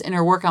did this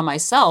inner work on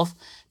myself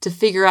to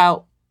figure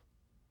out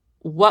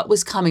what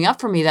was coming up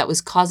for me that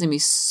was causing me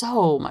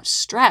so much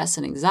stress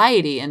and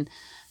anxiety and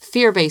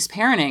fear-based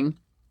parenting,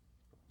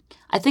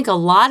 I think a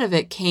lot of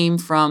it came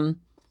from,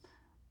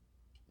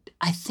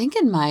 I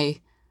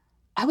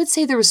would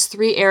say there was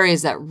 3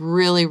 areas that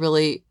really,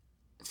 really,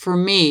 for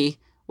me,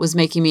 was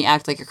making me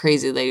act like a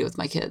crazy lady with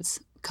my kids.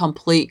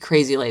 Complete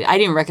crazy lady. I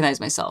didn't even recognize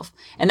myself.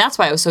 And that's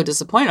why I was so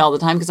disappointed all the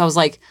time, because I was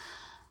like,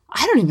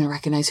 I don't even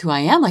recognize who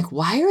I am. Like,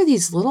 why are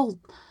these little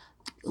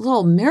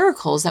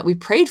miracles that we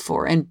prayed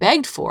for and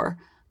begged for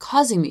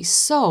causing me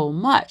so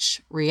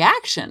much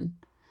reaction?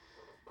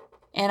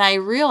 And I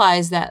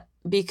realized that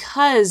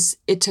because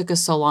it took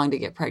us so long to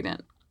get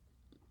pregnant,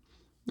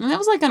 and that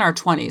was like in our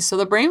 20s. So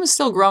the brain was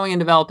still growing and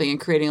developing and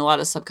creating a lot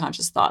of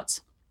subconscious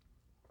thoughts,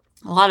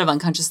 a lot of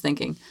unconscious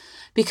thinking.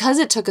 Because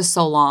it took us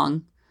so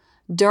long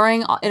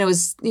and it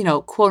was,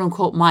 quote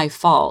unquote, my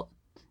fault.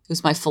 It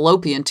was my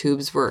fallopian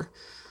tubes were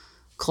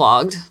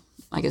clogged,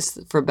 I guess,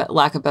 for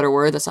lack of a better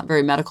word. That's not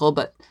very medical,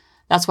 but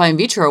that's why in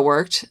vitro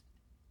worked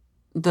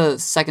the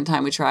second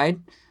time we tried.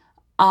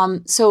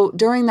 So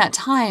during that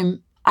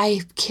time,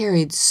 I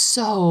carried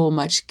so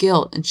much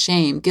guilt and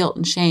shame.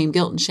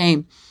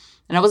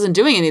 And I wasn't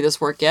doing any of this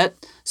work yet.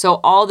 So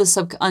all this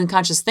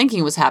unconscious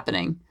thinking was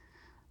happening.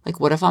 Like,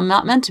 what if I'm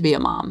not meant to be a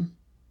mom?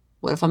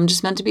 What if I'm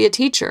just meant to be a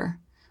teacher?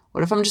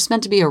 What if I'm just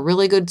meant to be a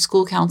really good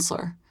school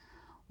counselor?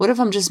 What if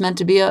I'm just meant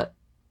to be a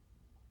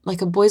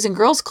Boys and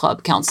Girls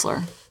Club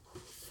counselor?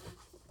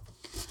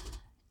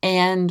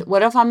 And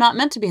what if I'm not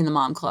meant to be in the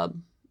mom club?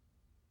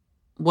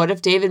 What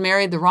if David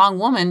married the wrong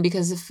woman?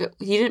 Because if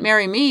he didn't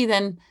marry me,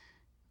 then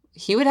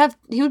he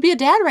would be a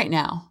dad right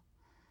now.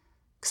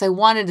 Because I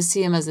wanted to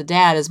see him as a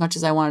dad as much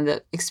as I wanted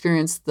to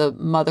experience the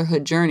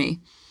motherhood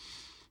journey.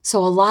 So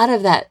a lot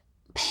of that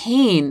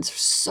pain,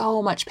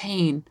 so much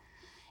pain,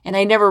 and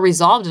I never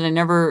resolved it. I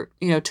never,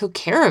 took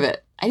care of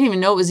it. I didn't even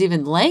know it was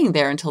even laying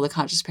there until the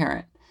conscious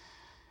parent.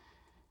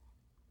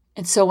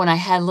 And so when I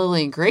had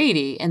Lily and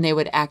Grady and they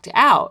would act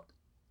out,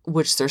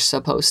 which they're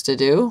supposed to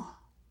do,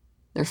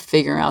 they're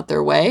figuring out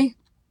their way.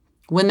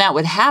 When that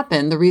would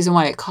happen, the reason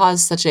why it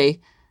caused such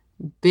a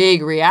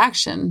big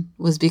reaction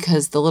was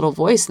because the little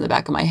voice in the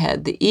back of my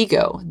head, the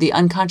ego, the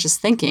unconscious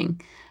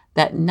thinking,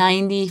 that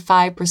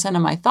 95%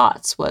 of my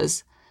thoughts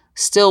was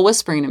still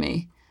whispering to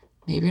me,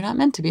 maybe you're not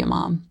meant to be a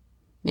mom.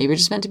 Maybe you're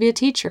just meant to be a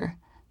teacher.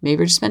 Maybe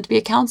you're just meant to be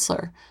a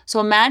counselor. So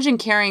imagine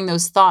carrying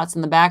those thoughts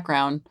in the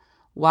background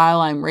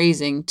while I'm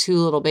raising 2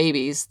 little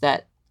babies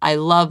that I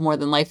love more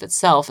than life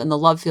itself. And the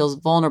love feels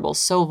vulnerable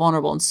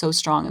and so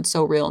strong and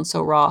so real and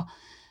so raw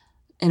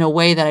in a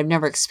way that I've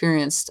never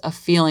experienced a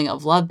feeling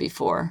of love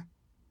before.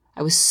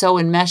 I was so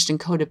enmeshed and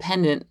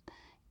codependent,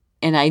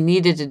 and I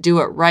needed to do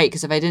it right,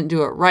 because if I didn't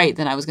do it right,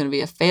 then I was going to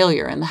be a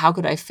failure. And how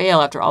could I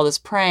fail after all this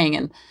praying?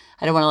 And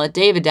I don't want to let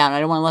David down. I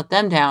don't want to let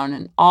them down.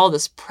 And all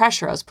this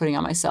pressure I was putting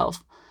on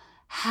myself.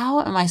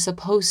 How am I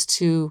supposed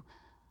to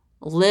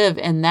live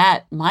in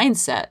that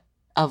mindset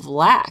of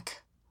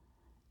lack.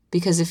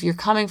 Because if you're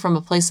coming from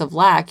a place of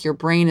lack, your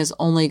brain is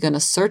only going to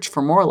search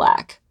for more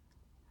lack.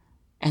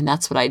 And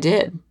that's what I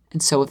did.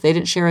 And so if they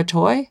didn't share a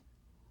toy,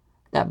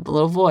 that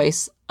little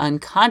voice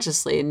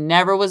unconsciously, you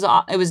never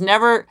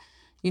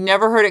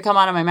heard it come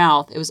out of my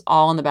mouth. It was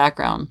all in the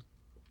background.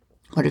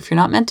 What if you're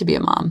not meant to be a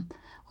mom?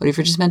 What if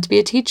you're just meant to be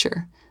a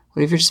teacher?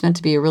 What if you're just meant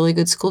to be a really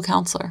good school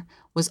counselor?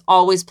 Was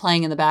always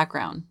playing in the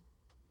background.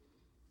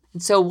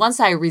 And so once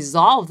I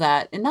resolved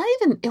that, and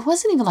it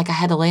wasn't even like I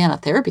had to lay on a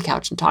therapy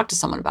couch and talk to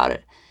someone about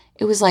it.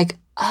 It was like,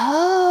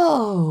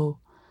 oh,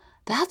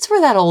 that's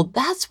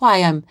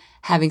why I'm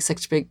having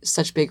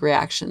such big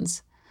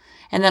reactions.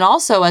 And then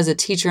also as a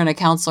teacher and a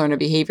counselor and a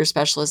behavior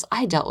specialist,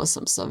 I dealt with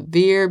some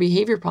severe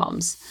behavior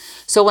problems.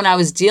 So when I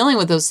was dealing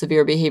with those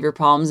severe behavior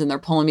problems and they're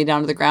pulling me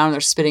down to the ground, and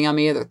they're spitting on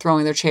me, or they're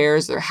throwing their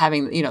chairs, they're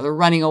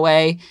running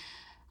away,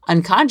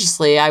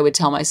 unconsciously, I would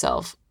tell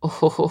myself,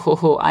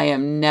 I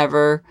am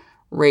never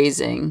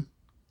raising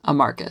a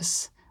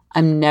Marcus.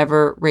 I'm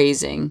never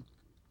raising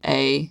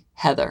a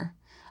Heather.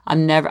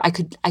 I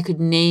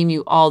could name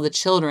you all the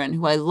children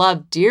who I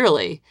love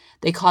dearly.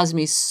 They caused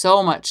me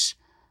so much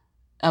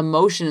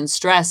emotion and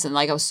stress, and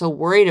like I was so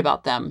worried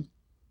about them.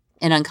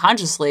 And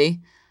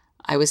unconsciously,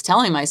 I was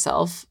telling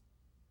myself,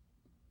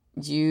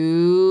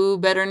 you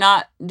better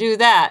not do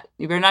that.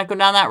 You better not go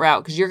down that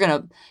route, because you're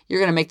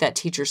gonna make that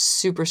teacher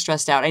super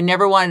stressed out. I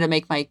never wanted to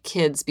make my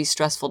kids be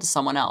stressful to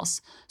someone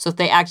else. So if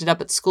they acted up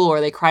at school or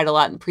they cried a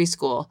lot in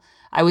preschool,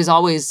 I was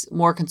always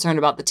more concerned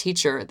about the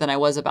teacher than I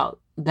was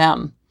about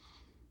them.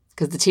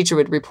 Because the teacher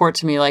would report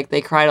to me like,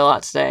 they cried a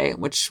lot today,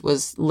 which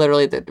was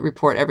literally the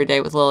report every day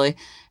with Lily.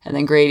 And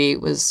then Grady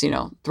was,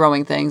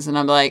 throwing things. And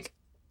I'm like,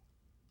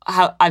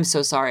 I'm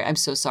so sorry. I'm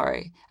so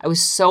sorry. I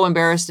was so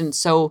embarrassed and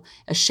so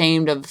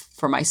ashamed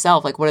for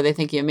myself. Like, what are they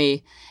thinking of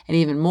me? And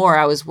even more,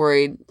 I was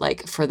worried,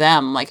 like, for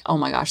them, like, oh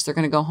my gosh, they're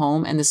going to go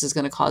home and this is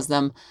going to cause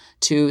them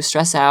to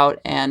stress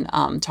out and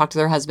talk to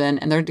their husband.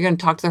 And they're going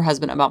to talk to their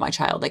husband about my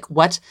child. Like,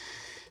 what?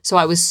 So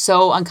I was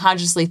so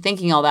unconsciously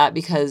thinking all that,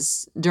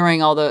 because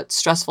during all the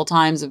stressful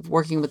times of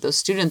working with those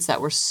students that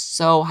were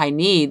so high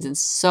needs and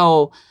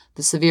so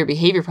the severe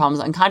behavior problems,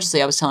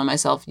 unconsciously I was telling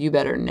myself, you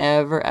better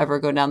never, ever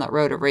go down that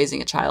road of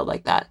raising a child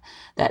like that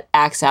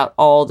acts out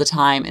all the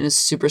time and is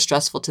super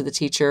stressful to the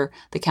teacher,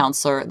 the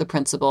counselor, the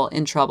principal,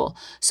 in trouble.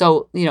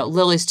 So,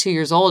 Lily's 2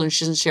 years old and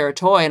she doesn't share a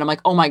toy. And I'm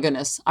like, oh my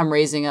goodness, I'm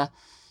raising a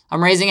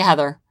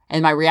Heather.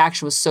 And my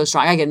reaction was so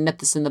strong. I got to nip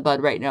this in the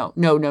bud right now.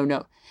 No.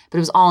 But it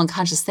was all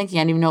unconscious thinking.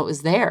 I didn't even know it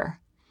was there.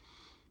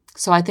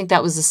 So I think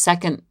that was the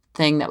second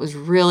thing that was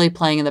really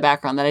playing in the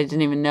background that I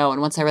didn't even know.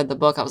 And once I read the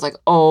book, I was like,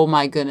 oh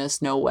my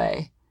goodness, no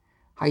way.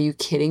 Are you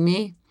kidding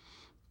me?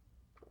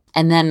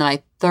 And then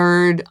my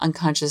third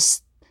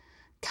unconscious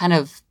kind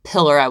of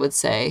pillar, I would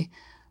say,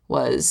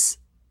 was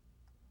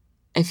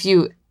if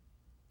you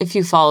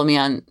follow me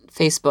on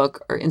Facebook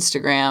or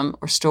Instagram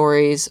or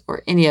stories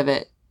or any of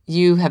it,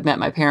 you have met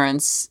my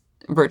parents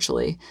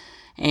virtually.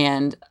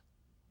 And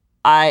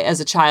I, as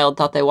a child,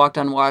 thought they walked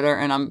on water,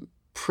 and I'm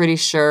pretty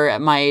sure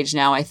at my age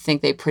now, I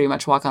think they pretty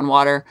much walk on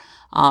water,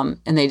 and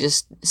they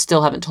just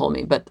still haven't told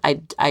me. But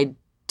I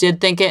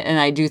did think it, and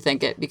I do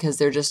think it, because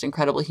they're just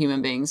incredible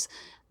human beings.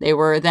 They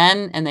were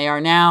then, and they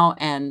are now,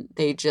 and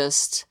I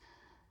just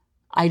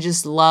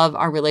love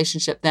our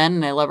relationship then,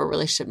 and I love our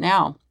relationship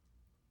now.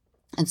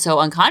 And so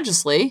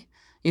unconsciously,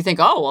 you think,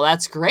 oh, well,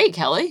 that's great,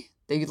 Kelly.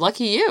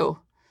 Lucky you.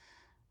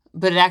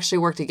 But it actually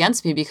worked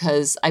against me,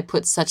 because I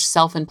put such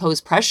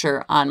self-imposed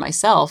pressure on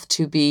myself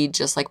to be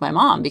just like my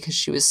mom, because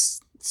she was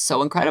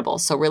so incredible,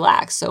 so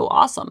relaxed, so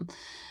awesome,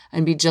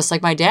 and be just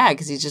like my dad,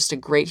 because he's just a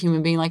great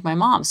human being like my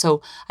mom.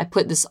 So I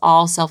put this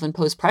all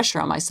self-imposed pressure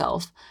on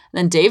myself. And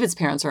then David's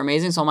parents are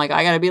amazing. So I'm like,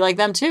 I got to be like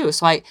them too.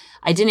 So I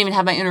didn't even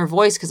have my inner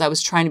voice, because I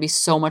was trying to be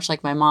so much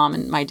like my mom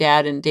and my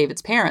dad and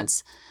David's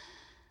parents,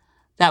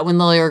 that when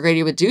Lily or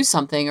Grady would do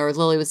something, or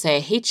Lily would say,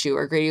 I hate you,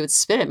 or Grady would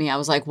spit at me, I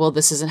was like, well,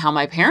 this isn't how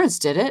my parents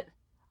did it.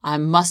 I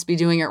must be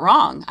doing it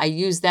wrong. I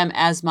used them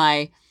as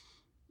my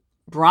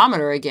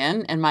barometer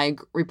again and my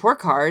report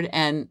card.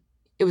 And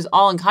it was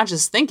all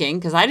unconscious thinking,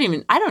 because I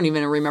don't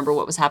even remember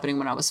what was happening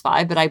when I was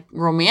 5, but I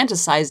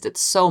romanticized it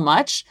so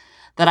much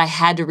that I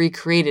had to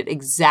recreate it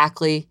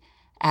exactly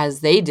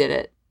as they did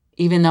it,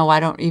 even though I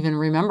don't even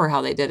remember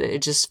how they did it.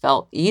 It just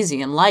felt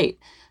easy and light.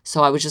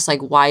 So I was just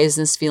like, why is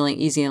this feeling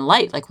easy and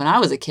light, like when I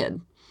was a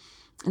kid?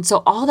 And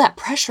so all that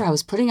pressure I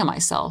was putting on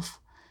myself,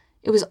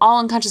 it was all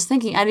unconscious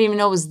thinking. I didn't even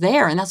know it was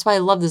there. And that's why I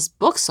love this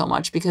book so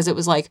much, because it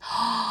was like,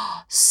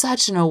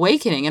 such an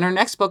awakening. And her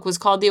next book was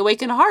called The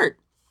Awakened Heart,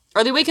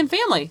 or The Awakened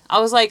Family. I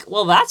was like,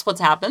 well, that's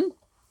what's happened.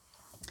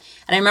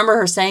 And I remember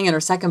her saying in her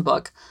second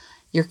book,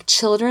 your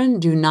children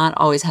do not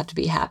always have to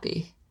be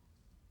happy.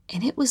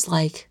 And it was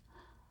like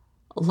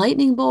a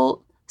lightning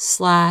bolt /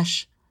 I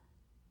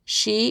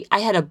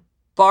had a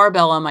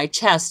barbell on my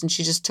chest, and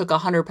she just took a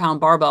 100-pound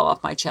barbell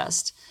off my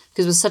chest,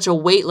 because it was such a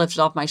weight lifted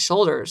off my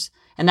shoulders.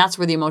 And that's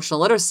where the emotional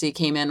literacy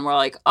came in. We're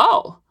like,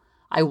 oh,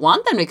 I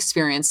want them to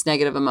experience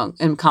negative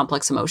and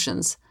complex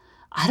emotions.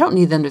 I don't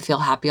need them to feel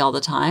happy all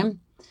the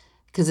time.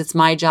 because it's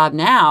my job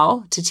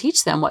now to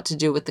teach them what to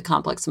do with the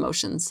complex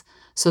emotions.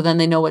 So then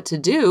they know what to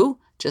do,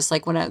 just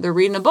like when they're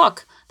reading a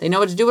book. They know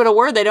what to do with a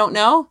word they don't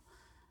know,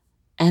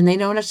 and they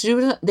know what to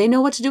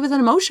do with an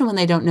emotion when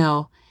they don't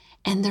know.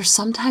 And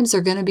sometimes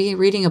they're going to be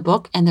reading a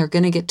book and they're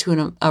going to get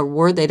to a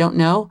word they don't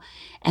know,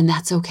 and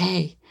that's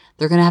okay.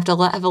 They're going to have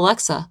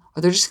Alexa,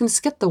 or they're just going to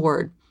skip the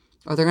word,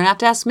 or they're going to have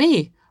to ask me,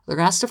 or they're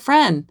going to ask a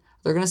friend.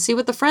 They're going to see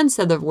what the friend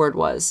said the word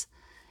was.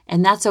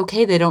 And that's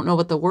okay. They don't know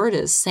what the word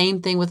is.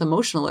 Same thing with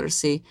emotional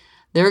literacy.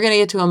 They're going to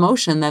get to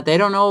emotion that they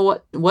don't know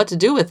what to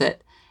do with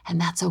it.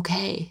 And that's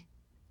okay.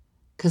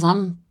 Because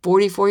I'm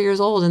 44 years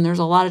old, and there's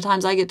a lot of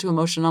times I get to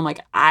emotion. I'm like,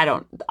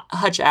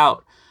 hutch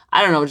out.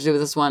 I don't know what to do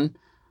with this one.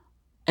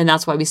 And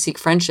that's why we seek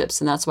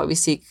friendships. And that's why we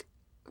seek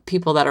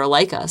people that are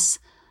like us.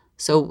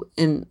 So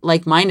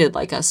like-minded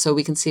like us. So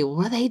we can see, well,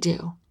 what do they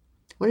do?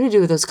 What do they do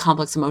with those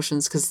complex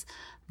emotions? Because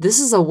this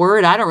is a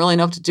word I don't really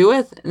know what to do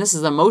with. And this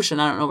is emotion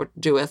I don't know what to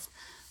do with.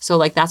 So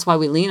that's why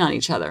we lean on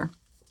each other.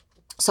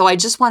 So I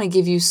just want to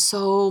give you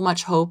so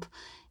much hope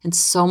and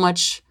so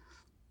much,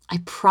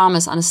 I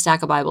promise on a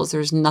stack of Bibles,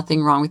 there's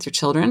nothing wrong with your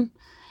children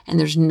and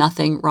there's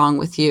nothing wrong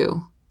with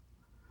you.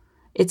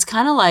 It's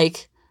kind of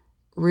like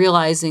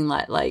realizing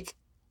that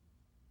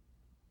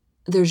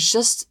there's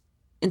just,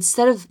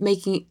 instead of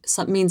making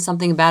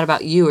something bad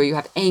about you, or you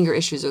have anger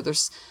issues, or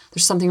there's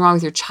something wrong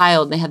with your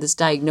child and they have this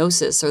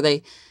diagnosis, or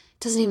it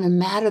doesn't even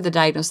matter the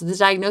diagnosis.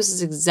 The diagnosis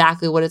is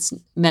exactly what it's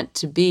meant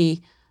to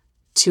be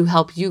to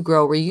help you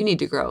grow where you need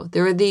to grow.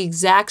 They're the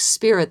exact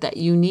spirit that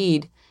you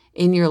need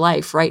in your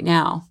life right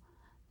now.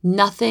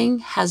 Nothing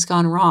has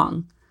gone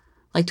wrong.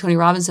 Like Tony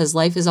Robbins says,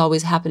 life is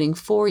always happening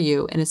for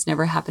you and it's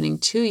never happening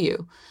to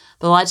you.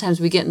 But a lot of times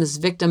we get in this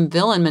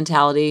victim-villain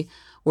mentality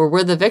where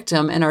we're the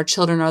victim and our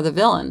children are the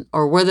villain,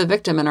 or we're the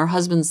victim and our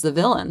husband's the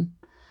villain.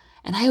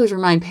 And I always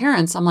remind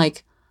parents, I'm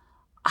like,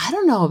 I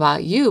don't know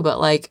about you,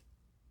 but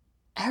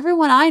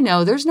everyone I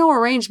know, there's no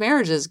arranged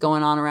marriages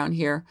going on around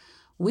here.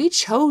 We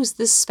chose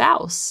this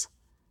spouse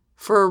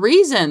for a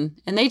reason,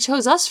 and they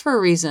chose us for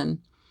a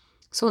reason.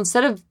 So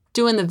instead of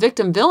doing the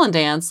victim-villain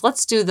dance,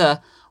 let's do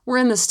we're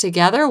in this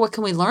together, what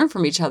can we learn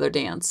from each other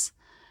dance?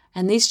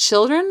 And these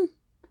children,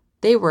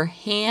 they were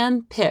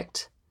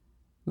hand-picked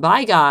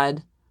by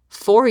God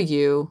for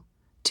you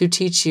to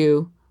teach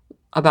you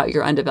about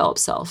your undeveloped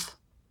self.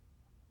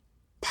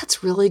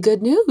 That's really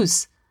good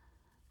news,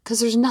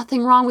 because there's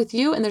nothing wrong with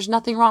you and there's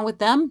nothing wrong with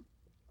them.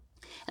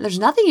 And there's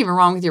nothing even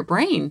wrong with your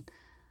brain.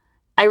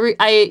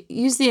 I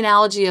use the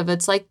analogy of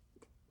it's like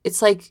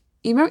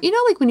you remember,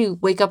 like when you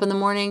wake up in the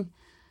morning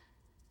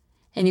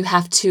and you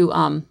have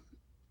to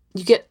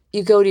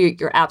you go to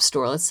your app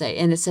store, let's say,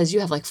 and it says you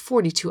have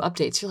 42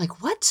 updates. You're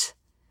like, what?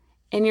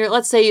 And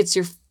let's say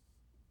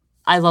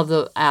I love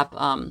the app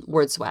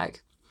WordSwag.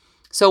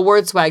 So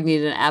WordSwag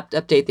needed an app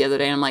update the other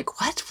day, and I'm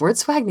like, what?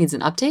 WordSwag needs an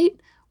update?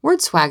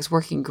 WordSwag's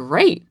working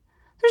great.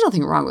 There's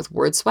nothing wrong with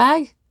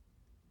WordSwag.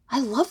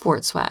 I love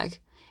WordSwag.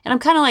 And I'm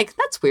kind of like,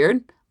 that's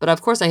weird. But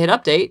of course I hit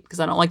update because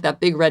I don't like that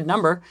big red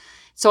number.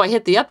 So I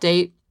hit the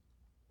update,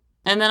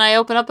 and then I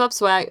open up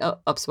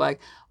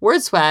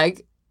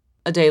WordSwag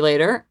a day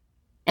later,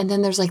 and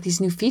then there's these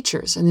new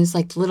features, and there's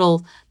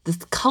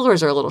the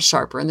colors are a little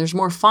sharper, and there's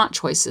more font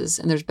choices,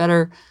 and there's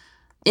better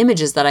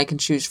images that I can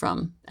choose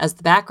from as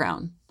the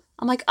background.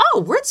 I'm like,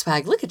 oh,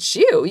 WordSwag, look at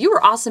you. You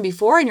were awesome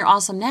before and you're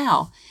awesome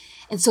now.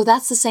 And so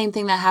that's the same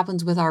thing that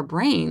happens with our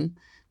brain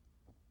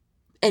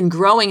and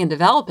growing and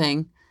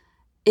developing.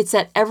 It's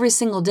that every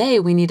single day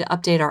we need to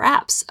update our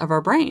apps of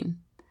our brain.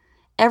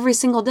 Every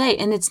single day.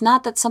 And it's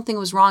not that something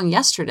was wrong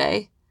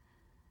yesterday.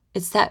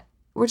 It's that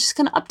we're just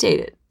going to update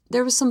it.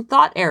 There was some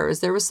thought errors.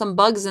 There was some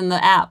bugs in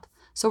the app.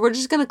 So we're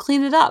just going to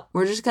clean it up.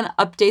 We're just going to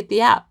update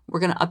the app. We're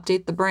going to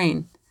update the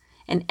brain.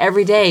 And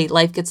every day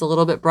life gets a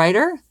little bit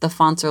brighter. The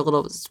fonts are a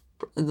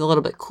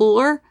little bit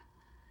cooler.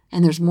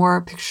 And there's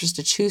more pictures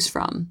to choose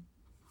from.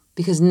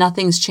 Because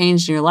nothing's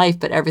changed in your life,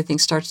 but everything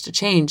starts to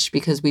change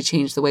because we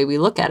change the way we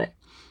look at it.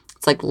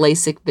 It's like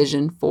LASIK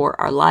vision for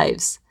our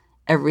lives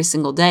every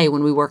single day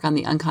when we work on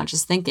the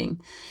unconscious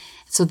thinking.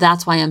 So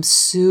that's why I'm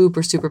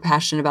super, super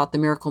passionate about the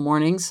Miracle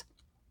Mornings.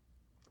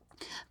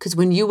 Because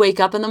when you wake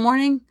up in the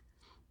morning,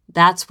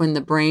 that's when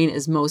the brain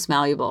is most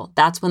malleable.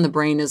 That's when the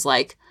brain is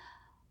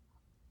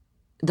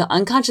the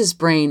unconscious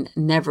brain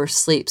never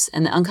sleeps.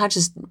 And the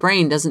unconscious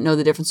brain doesn't know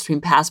the difference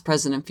between past,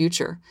 present, and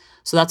future.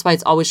 So that's why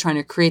it's always trying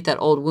to create that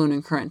old wound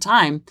in current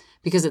time,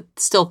 because it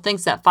still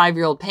thinks that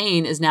 5-year-old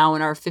pain is now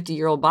in our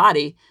 50-year-old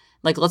body.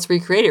 Let's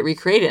recreate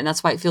it. And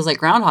that's why it feels like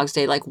Groundhog's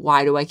Day.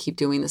 Why do I keep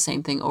doing the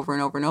same thing over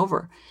and over and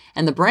over?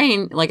 And the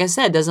brain, like I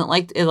said,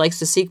 it likes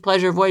to seek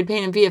pleasure, avoid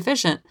pain, and be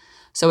efficient.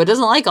 So it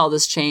doesn't like all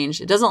this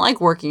change. It doesn't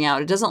like working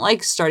out. It doesn't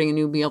like starting a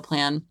new meal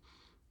plan.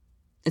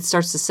 It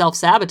starts to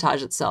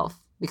self-sabotage itself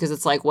because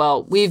it's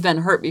well, we've been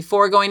hurt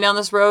before going down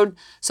this road.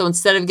 So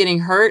instead of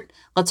getting hurt,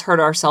 let's hurt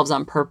ourselves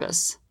on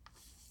purpose.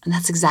 And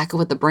that's exactly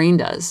what the brain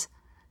does.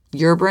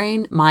 Your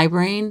brain, my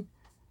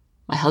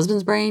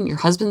husband's brain, your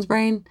husband's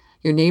brain,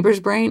 your neighbor's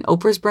brain,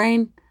 Oprah's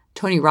brain,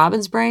 Tony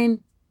Robbins'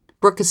 brain,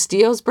 Brooke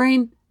Castillo's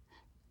brain.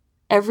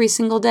 every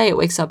single day it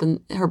wakes up and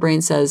her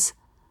brain says,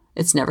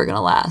 it's never going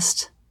to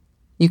last.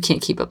 You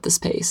can't keep up this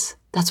pace.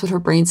 That's what her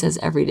brain says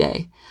every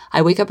day.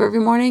 I wake up every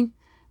morning,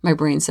 my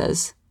brain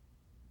says,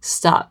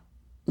 stop.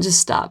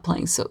 Just stop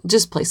playing. So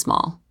just play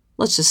small.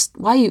 Let's just,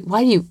 why,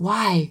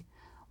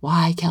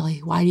 Kelly?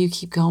 Why do you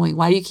keep going?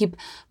 Why do you keep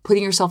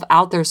putting yourself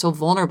out there so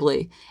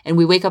vulnerably? And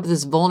we wake up with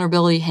this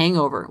vulnerability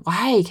hangover.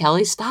 Why,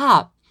 Kelly?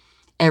 Stop.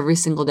 Every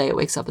single day it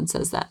wakes up and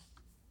says that.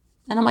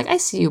 And I'm like, I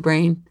see you,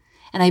 brain.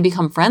 And I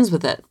become friends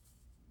with it.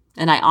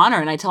 And I honor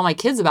and I tell my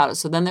kids about it.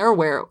 So then they're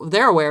aware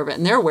of it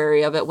and they're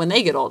wary of it when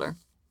they get older.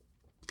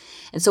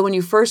 And so when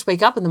you first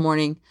wake up in the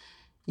morning,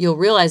 you'll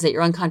realize that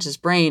your unconscious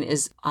brain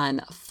is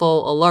on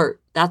full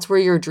alert. That's where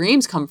your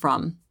dreams come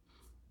from.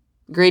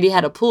 Grady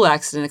had a pool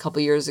accident a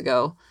couple years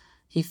ago.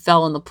 He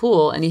fell in the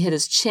pool and he hit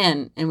his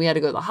chin and we had to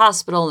go to the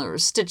hospital and there were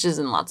stitches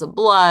and lots of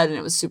blood and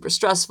it was super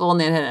stressful and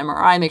they had an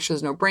MRI, make sure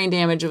there's no brain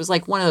damage. It was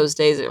like one of those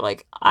days that you're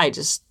like, I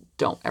just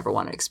don't ever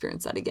want to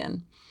experience that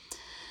again.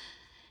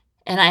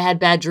 And I had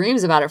bad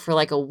dreams about it for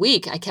like a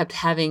week. I kept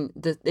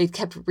they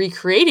kept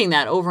recreating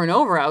that over and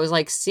over. I was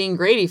like seeing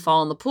Grady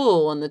fall in the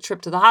pool and the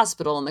trip to the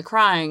hospital and the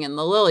crying and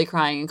the Lily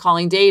crying and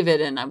calling David.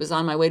 And I was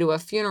on my way to a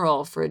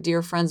funeral for a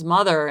dear friend's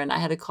mother and I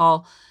had to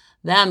call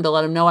them to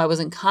let them know I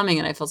wasn't coming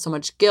and I felt so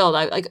much guilt.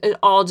 It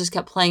all just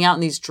kept playing out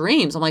in these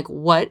dreams. I'm like,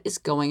 what is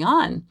going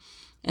on?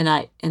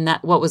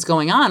 What was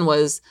going on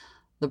was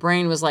the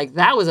brain was like,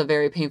 that was a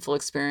very painful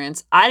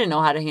experience. I didn't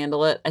know how to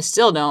handle it. I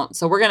still don't.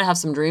 So we're going to have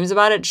some dreams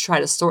about it to try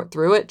to sort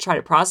through it, try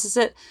to process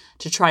it,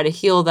 to try to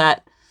heal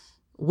that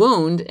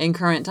wound in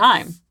current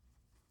time.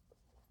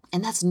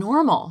 And that's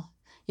normal.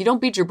 You don't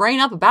beat your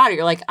brain up about it.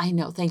 You're like, I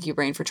know. Thank you,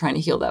 brain, for trying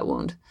to heal that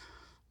wound.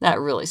 That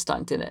really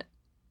stunk, didn't it?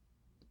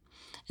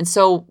 And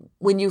so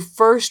when you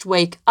first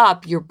wake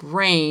up, your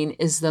brain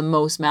is the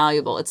most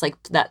malleable. It's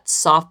like that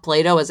soft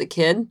Play-Doh as a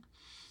kid.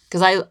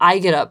 Because I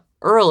get up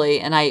early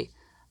and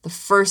the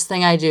first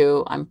thing I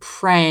do, I'm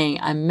praying,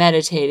 I'm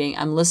meditating,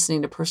 I'm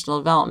listening to personal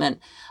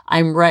development.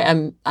 I'm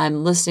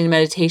listening to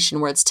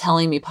meditation where it's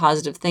telling me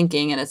positive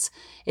thinking and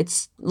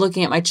it's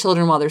looking at my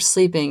children while they're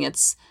sleeping.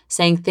 It's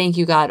saying thank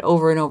you, God,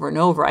 over and over and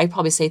over. I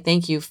probably say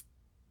thank you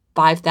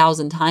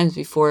 5,000 times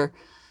before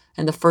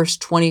in the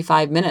first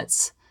 25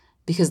 minutes.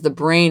 Because the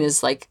brain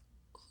is like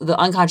the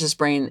unconscious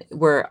brain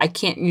where I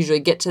can't usually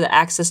get to the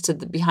access to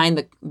the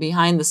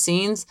behind the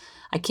scenes.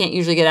 I can't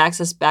usually get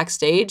access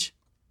backstage.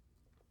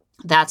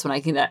 That's when I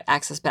can get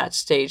access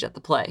backstage at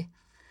the play.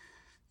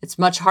 It's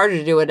much harder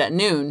to do it at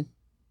noon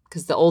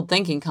because the old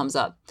thinking comes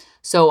up.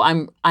 So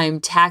I'm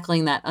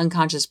tackling that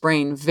unconscious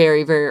brain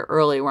very, very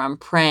early where I'm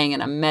praying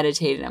and I'm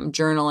meditating, I'm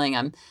journaling,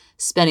 I'm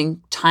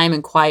spending time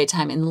in quiet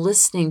time and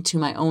listening to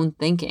my own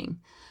thinking.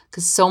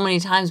 Because so many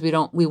times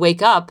we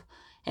wake up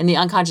and the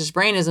unconscious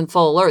brain is in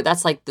full alert.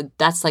 That's like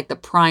the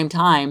prime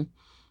time.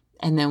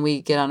 And then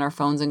we get on our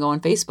phones and go on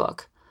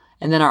Facebook.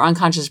 And then our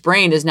unconscious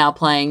brain is now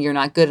playing, you're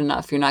not good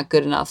enough. You're not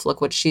good enough.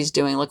 Look what she's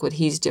doing. Look what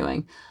he's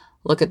doing.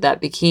 Look at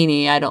that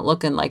bikini. I don't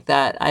looking like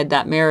that.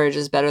 That marriage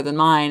is better than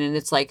mine. And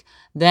it's like,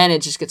 then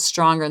it just gets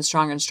stronger and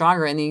stronger and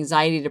stronger. And the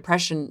anxiety,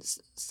 depression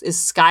is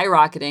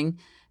skyrocketing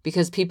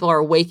because people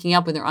are waking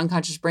up when their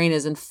unconscious brain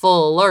is in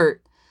full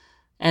alert.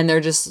 And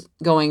they're just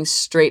going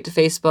straight to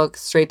Facebook,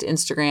 straight to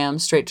Instagram,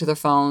 straight to their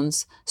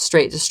phones,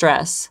 straight to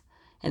stress.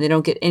 And they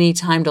don't get any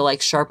time to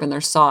like sharpen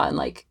their saw and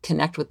like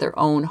connect with their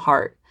own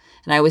heart.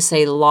 And I always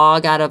say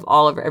log out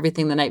of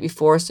everything the night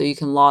before so you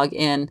can log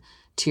in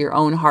to your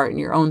own heart and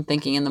your own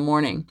thinking in the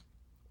morning.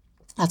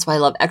 That's why I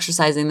love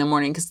exercising in the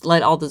morning because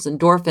let all those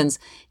endorphins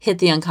hit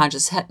the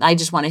unconscious. I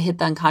just want to hit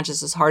the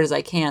unconscious as hard as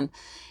I can.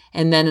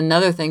 And then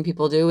another thing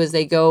people do is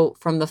they go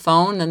from the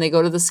phone and they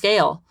go to the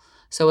scale.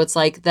 So it's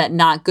like that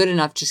not good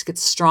enough just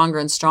gets stronger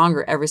and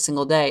stronger every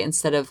single day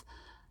instead of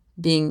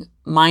being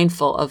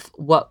mindful of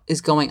what is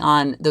going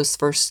on those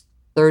first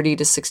 30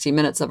 to 60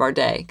 minutes of our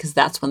day, because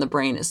that's when the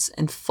brain is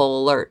in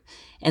full alert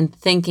and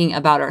thinking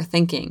about our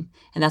thinking.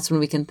 And that's when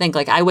we can think.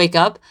 Like I wake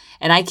up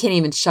and I can't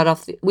even shut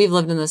off. We've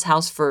lived in this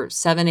house for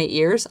 7-8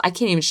 years. I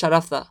can't even shut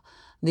off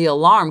the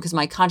alarm because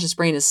my conscious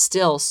brain is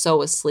still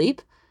so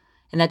asleep.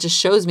 And that just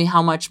shows me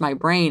how much my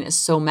brain is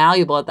so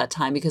malleable at that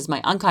time because my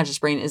unconscious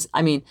brain is,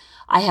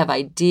 I have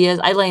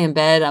ideas. I lay in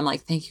bed. I'm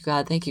like, thank you,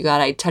 God. Thank you,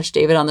 God. I touch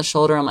David on the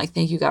shoulder. I'm like,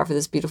 thank you, God, for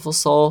this beautiful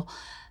soul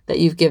that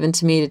you've given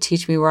to me to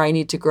teach me where I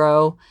need to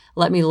grow.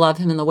 Let me love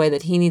him in the way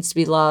that he needs to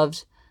be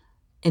loved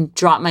and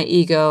drop my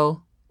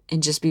ego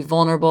and just be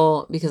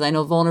vulnerable because I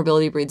know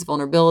vulnerability breeds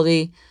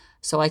vulnerability.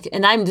 So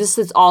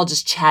it's all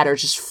just chatter,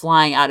 just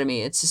flying out of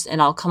me. It's just,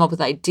 and I'll come up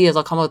with ideas.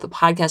 I'll come up with the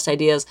podcast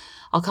ideas.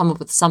 I'll come up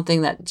with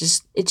something that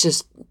it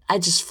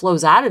just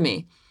flows out of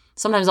me.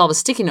 Sometimes I'll have a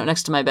sticky note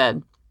next to my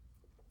bed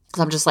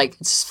because I'm just like,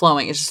 it's just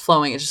flowing. It's just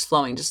flowing. It's just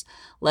flowing. Just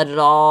let it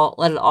all,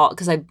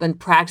 because I've been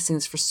practicing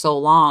this for so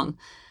long.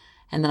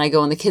 And then I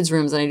go in the kids'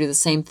 rooms and I do the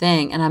same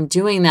thing. And I'm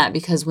doing that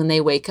because when they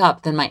wake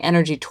up, then my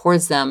energy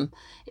towards them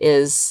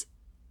is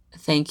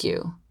thank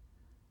you.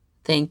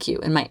 Thank you.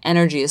 And my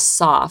energy is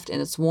soft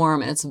and it's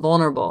warm and it's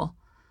vulnerable.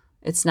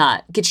 It's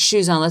not get your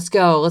shoes on. Let's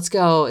go. Let's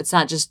go. It's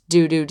not just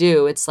do.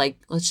 It's like,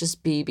 let's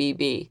just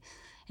be.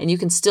 And you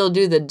can still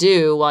do the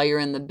do while you're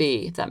in the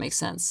be, if that makes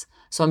sense.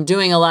 So I'm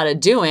doing a lot of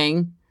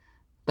doing,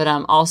 but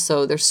I'm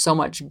also, there's so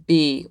much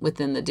be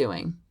within the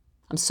doing.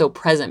 I'm so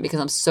present because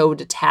I'm so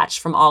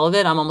detached from all of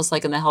it. I'm almost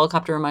like in the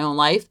helicopter in my own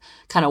life,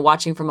 kind of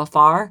watching from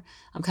afar.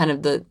 I'm kind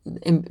of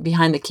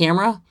behind the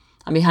camera.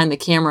 I'm behind the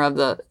camera of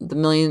the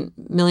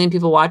million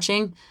people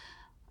watching.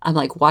 I'm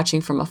like watching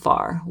from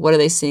afar. What are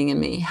they seeing in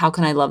me? How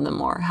can I love them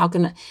more?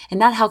 And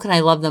not how can I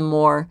love them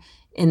more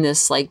in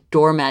this like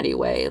doormatty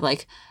way,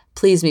 like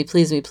please me,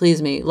 please me,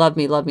 please me, love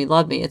me, love me,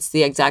 love me. It's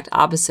the exact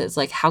opposite. It's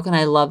like, how can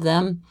I love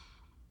them?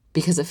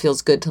 Because it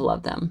feels good to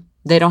love them.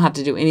 They don't have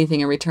to do anything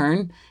in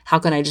return. How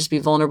can I just be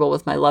vulnerable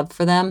with my love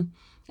for them?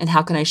 And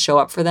how can I show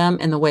up for them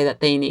in the way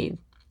that they need?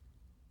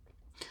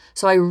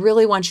 So I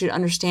really want you to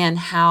understand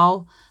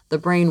how the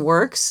brain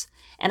works.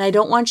 And I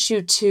don't want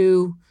you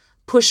to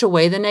push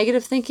away the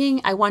negative thinking.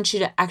 I want you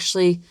to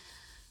actually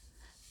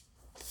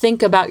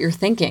think about your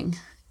thinking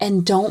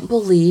and don't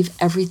believe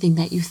everything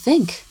that you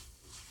think.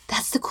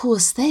 That's the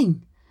coolest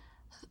thing.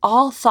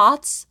 All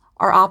thoughts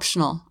are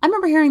optional. I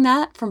remember hearing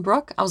that from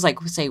Brooke. I was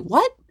like, say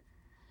what?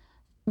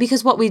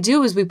 Because what we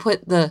do is we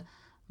put the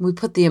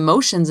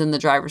emotions in the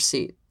driver's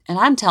seat. And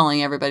I'm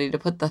telling everybody to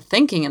put the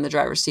thinking in the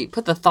driver's seat,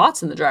 put the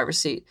thoughts in the driver's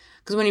seat.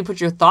 Because when you put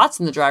your thoughts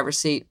in the driver's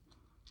seat,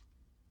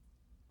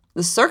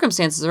 the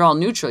circumstances are all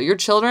neutral. Your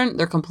children,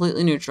 they're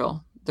completely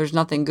neutral. There's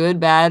nothing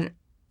good, bad,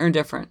 or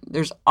indifferent.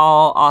 There's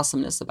all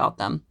awesomeness about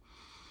them.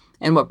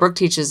 And what Brooke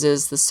teaches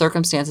is the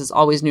circumstance is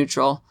always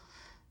neutral.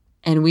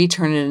 And we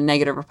turn it into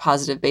negative or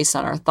positive based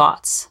on our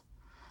thoughts.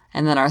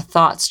 And then our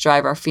thoughts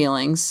drive our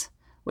feelings,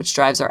 which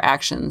drives our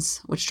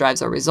actions, which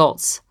drives our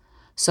results.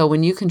 So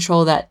when you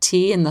control that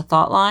T in the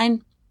thought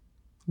line,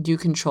 you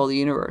control the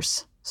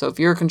universe. So if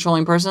you're a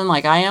controlling person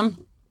like I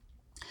am,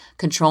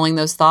 controlling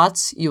those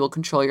thoughts, you will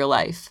control your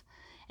life.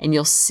 And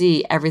you'll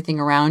see everything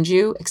around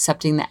you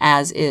accepting the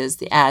as is.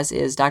 The as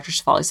is. Dr.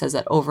 Shefali says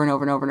that over and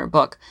over and over in her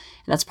book.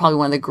 And that's probably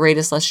one of the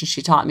greatest lessons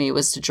she taught me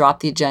was to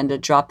drop the agenda,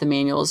 drop the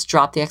manuals,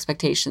 drop the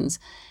expectations,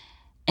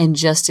 and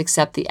just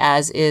accept the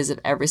as is of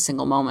every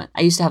single moment.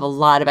 I used to have a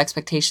lot of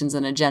expectations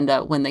and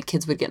agenda when the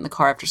kids would get in the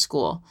car after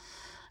school.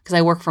 Because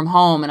I work from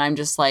home and I'm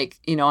just like,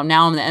 I'm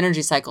now in the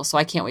energy cycle, so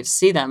I can't wait to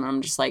see them. And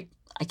I'm just like,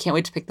 I can't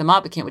wait to pick them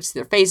up. I can't wait to see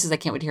their faces. I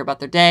can't wait to hear about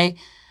their day.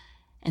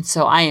 And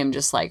so I am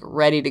just like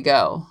ready to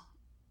go.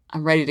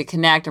 I'm ready to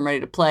connect. I'm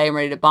ready to play. I'm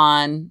ready to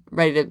bond.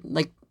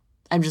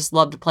 I just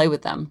love to play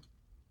with them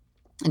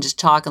and just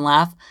talk and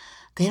laugh.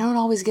 They don't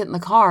always get in the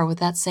car with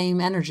that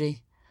same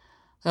energy.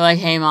 They're like,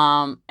 hey,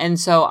 Mom. And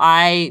so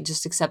I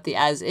just accept the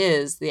as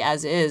is. The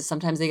as is.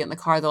 Sometimes they get in the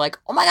car. They're like,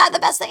 oh, my God, the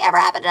best thing ever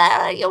happened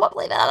today. You won't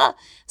believe it.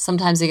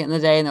 Sometimes they get in the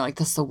day and they're like,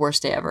 that's the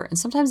worst day ever. And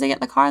sometimes they get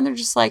in the car and they're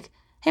just like,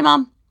 hey,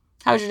 Mom,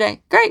 how was your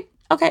day? Great.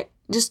 Okay.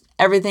 Just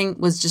everything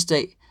was just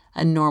a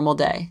normal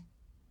day.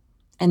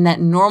 And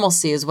that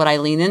normalcy is what I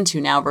lean into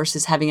now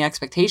versus having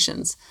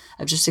expectations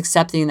of just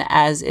accepting the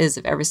as is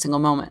of every single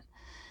moment.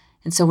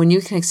 And so when you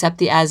can accept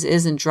the as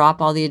is and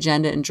drop all the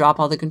agenda and drop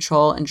all the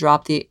control and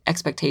drop the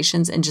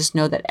expectations and just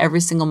know that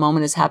every single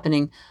moment is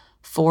happening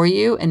for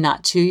you and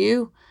not to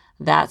you,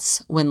 that's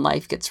when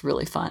life gets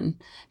really fun.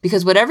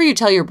 Because whatever you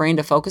tell your brain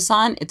to focus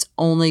on, it's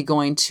only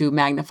going to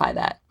magnify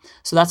that.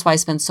 So that's why I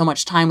spend so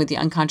much time with the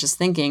unconscious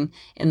thinking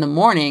in the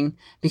morning,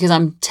 because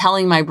I'm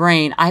telling my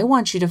brain, I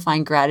want you to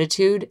find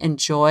gratitude and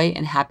joy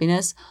and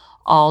happiness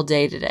all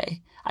day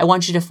today. I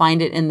want you to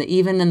find it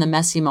even in the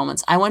messy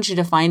moments. I want you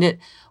to find it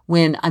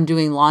when I'm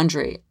doing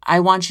laundry. I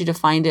want you to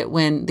find it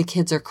when the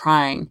kids are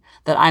crying,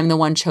 that I'm the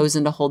one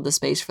chosen to hold the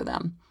space for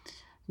them.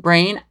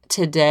 Brain,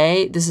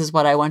 today, this is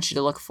what I want you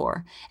to look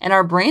for. And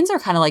our brains are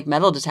kind of like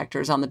metal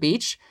detectors on the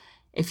beach.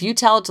 If you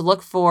tell it to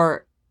look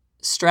for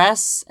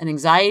stress and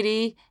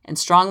anxiety and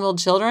strong-willed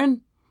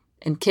children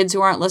and kids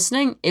who aren't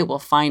listening, it will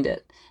find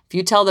it. If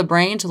you tell the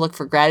brain to look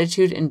for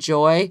gratitude and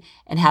joy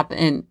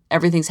and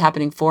everything's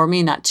happening for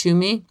me, not to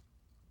me,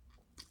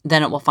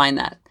 then it will find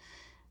that.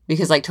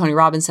 Because like Tony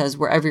Robbins says,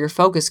 wherever your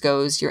focus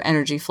goes, your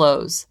energy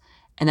flows.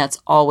 And that's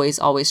always,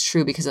 always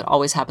true because it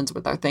always happens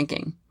with our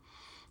thinking.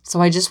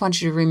 So I just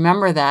want you to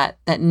remember that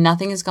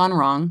nothing has gone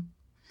wrong.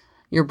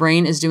 Your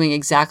brain is doing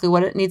exactly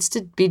what it needs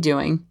to be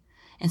doing.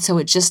 And so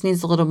it just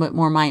needs a little bit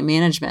more mind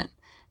management,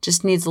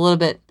 just needs a little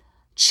bit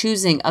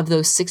choosing of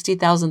those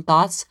 60,000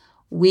 thoughts.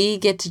 We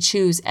get to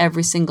choose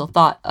every single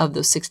thought of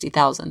those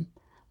 60,000.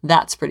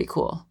 That's pretty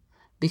cool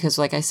because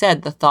like I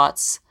said, the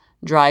thoughts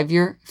drive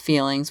your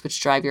feelings,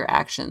 which drive your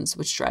actions,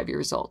 which drive your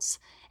results.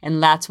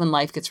 And that's when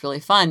life gets really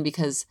fun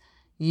because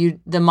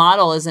the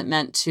model isn't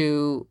meant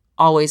to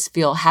always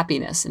feel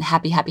happiness and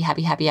happy.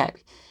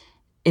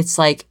 It's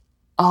like,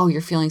 oh,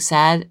 you're feeling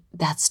sad?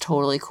 That's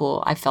totally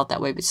cool. I felt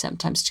that way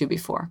sometimes too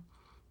before.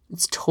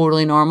 It's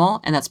totally normal,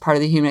 and that's part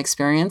of the human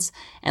experience,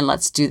 and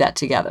let's do that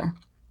together.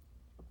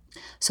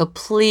 So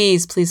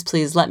please, please,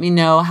 please let me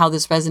know how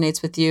this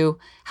resonates with you,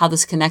 how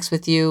this connects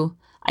with you.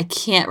 I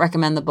can't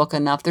recommend the book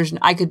enough.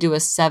 I could do a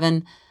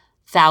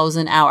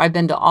 7,000 hour. I've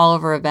been to all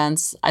of her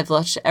events. I've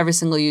watched every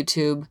single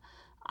YouTube.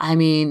 I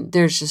mean,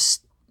 there's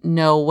just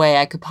no way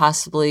I could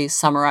possibly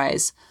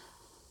summarize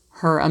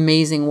her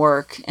amazing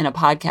work in a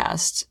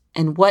podcast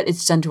and what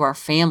it's done to our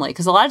family.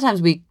 Because a lot of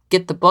times we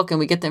get the book and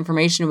we get the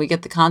information and we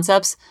get the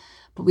concepts,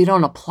 but we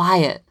don't apply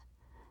it.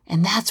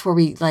 And that's where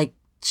we like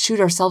shoot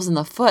ourselves in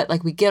the foot.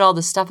 Like we get all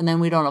this stuff and then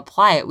we don't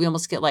apply it. We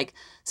almost get like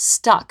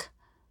stuck.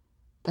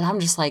 But I'm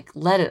just like,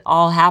 let it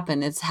all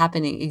happen. It's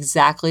happening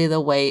exactly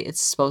the way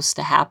it's supposed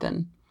to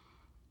happen.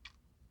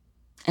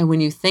 And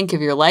when you think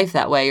of your life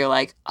that way, you're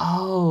like,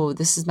 oh,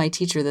 this is my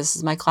teacher. This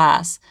is my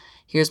class.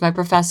 Here's my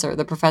professor.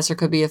 The professor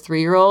could be a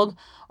 3-year-old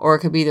or it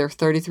could be their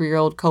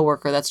 33-year-old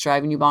coworker that's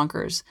driving you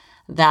bonkers.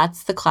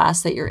 That's the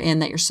class that you're in,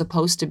 that you're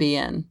supposed to be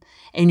in.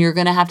 And you're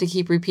going to have to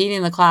keep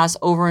repeating the class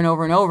over and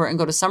over and over and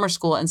go to summer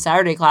school and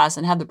Saturday class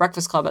and have the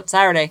breakfast club at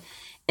Saturday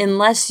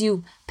unless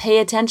you pay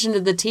attention to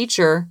the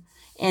teacher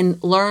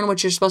and learn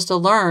what you're supposed to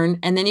learn.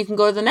 And then you can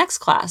go to the next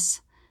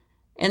class.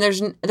 And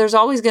there's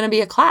always going to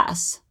be a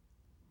class.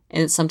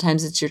 And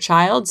sometimes it's your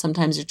child,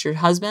 sometimes it's your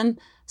husband,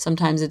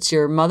 sometimes it's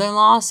your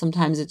mother-in-law,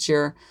 sometimes it's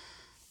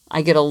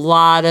I get a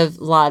lot of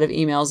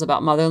emails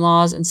about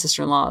mother-in-laws and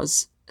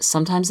sister-in-laws.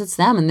 Sometimes it's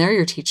them and they're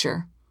your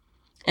teacher.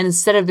 And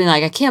instead of being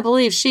like, I can't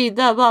believe she,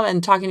 blah, blah,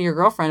 and talking to your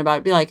girlfriend about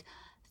it, be like,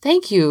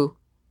 thank you,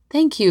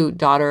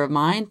 daughter of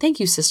mine.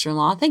 Thank you,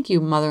 sister-in-law. Thank you,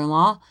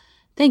 mother-in-law.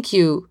 Thank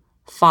you,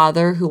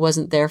 father who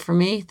wasn't there for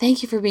me.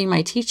 Thank you for being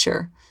my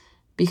teacher.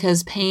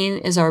 Because pain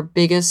is our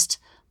biggest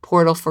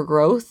portal for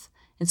growth.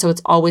 And so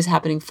it's always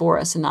happening for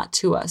us and not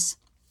to us.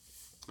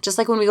 Just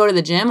like when we go to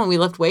the gym and we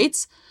lift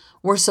weights,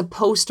 we're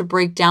supposed to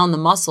break down the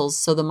muscles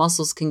so the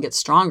muscles can get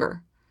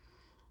stronger.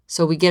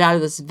 So we get out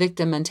of this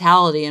victim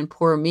mentality and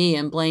poor me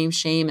and blame,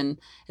 shame, and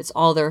it's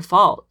all their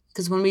fault.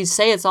 Because when we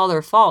say it's all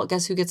their fault,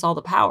 guess who gets all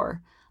the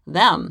power?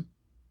 Them.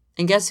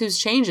 And guess whose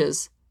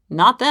changes?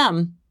 Not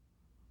them.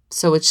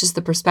 So it's just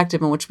the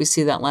perspective in which we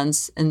see that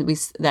lens and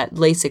that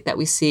LASIK that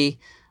we see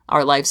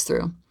our lives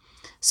through.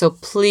 So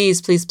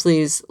please, please,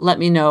 please let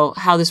me know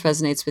how this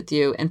resonates with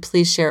you. And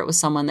please share it with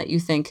someone that you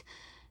think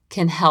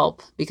can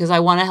help, because I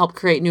want to help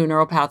create new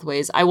neural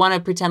pathways. I want to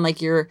pretend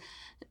like you're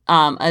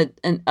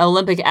an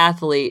Olympic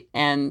athlete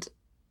and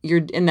you're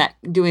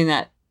doing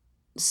that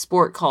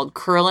sport called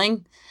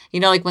curling. You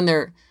know, like when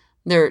they're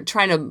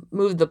trying to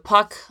move the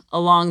puck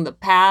along the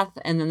path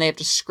and then they have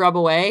to scrub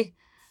away.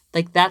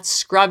 Like that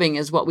scrubbing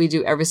is what we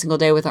do every single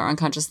day with our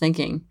unconscious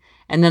thinking.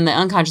 And then the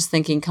unconscious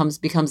thinking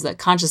becomes the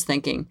conscious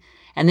thinking.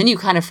 And then you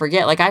kind of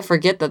forget, like I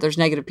forget that there's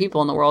negative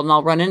people in the world and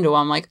I'll run into them.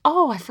 I'm like,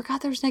 oh, I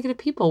forgot there's negative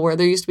people, where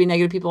there used to be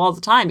negative people all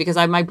the time because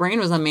my brain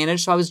was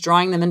unmanaged. So I was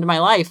drawing them into my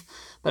life,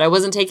 but I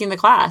wasn't taking the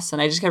class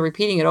and I just kept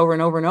repeating it over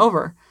and over and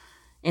over.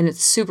 And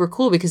it's super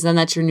cool because then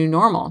that's your new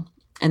normal.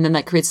 And then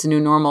that creates the new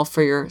normal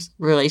for your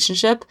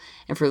relationship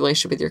and for your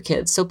relationship with your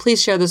kids. So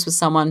please share this with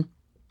someone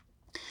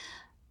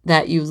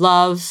that you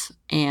love,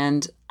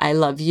 and I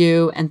love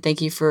you. And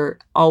thank you for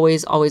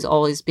always, always,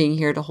 always being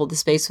here to hold the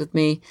space with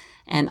me.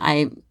 And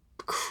I'm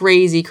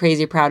crazy,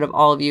 crazy proud of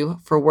all of you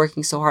for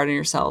working so hard on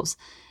yourselves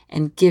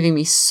and giving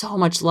me so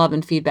much love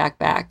and feedback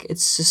back.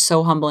 It's just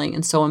so humbling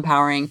and so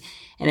empowering.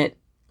 And it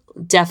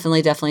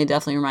definitely, definitely,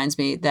 definitely reminds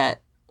me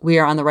that we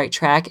are on the right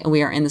track and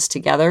we are in this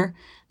together.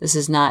 This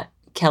is not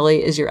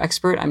Kelly is your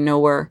expert. I'm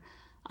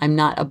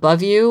not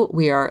above you.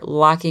 We are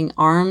locking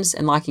arms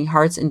and locking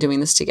hearts and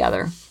doing this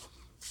together.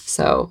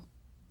 So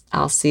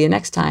I'll see you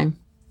next time.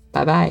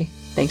 Bye-bye.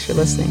 Thanks for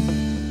listening.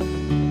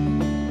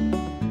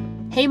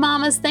 Hey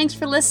mamas, thanks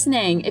for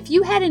listening. If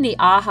you had any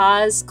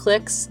ahas,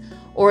 clicks,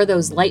 or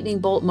those lightning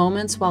bolt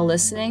moments while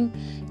listening,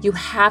 you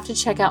have to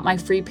check out my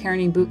free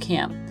parenting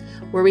bootcamp,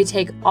 where we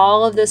take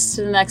all of this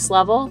to the next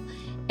level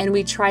and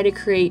we try to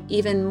create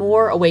even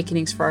more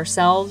awakenings for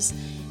ourselves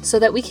so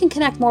that we can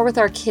connect more with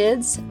our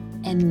kids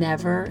and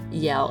never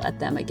yell at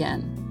them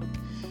again.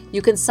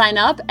 You can sign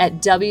up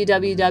at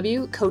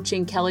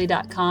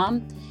www.coachingkelly.com.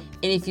 And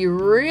if you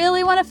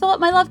really want to fill up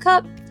my love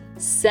cup,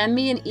 send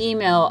me an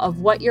email of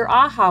what your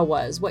aha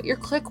was, what your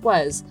click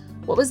was,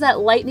 what was that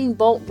lightning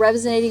bolt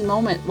resonating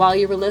moment while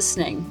you were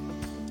listening.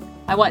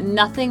 I want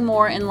nothing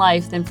more in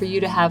life than for you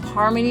to have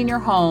harmony in your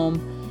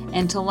home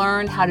and to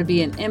learn how to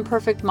be an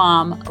imperfect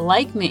mom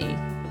like me,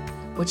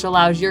 which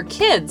allows your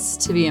kids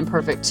to be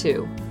imperfect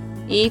too,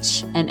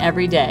 each and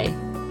every day.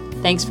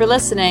 Thanks for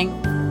listening.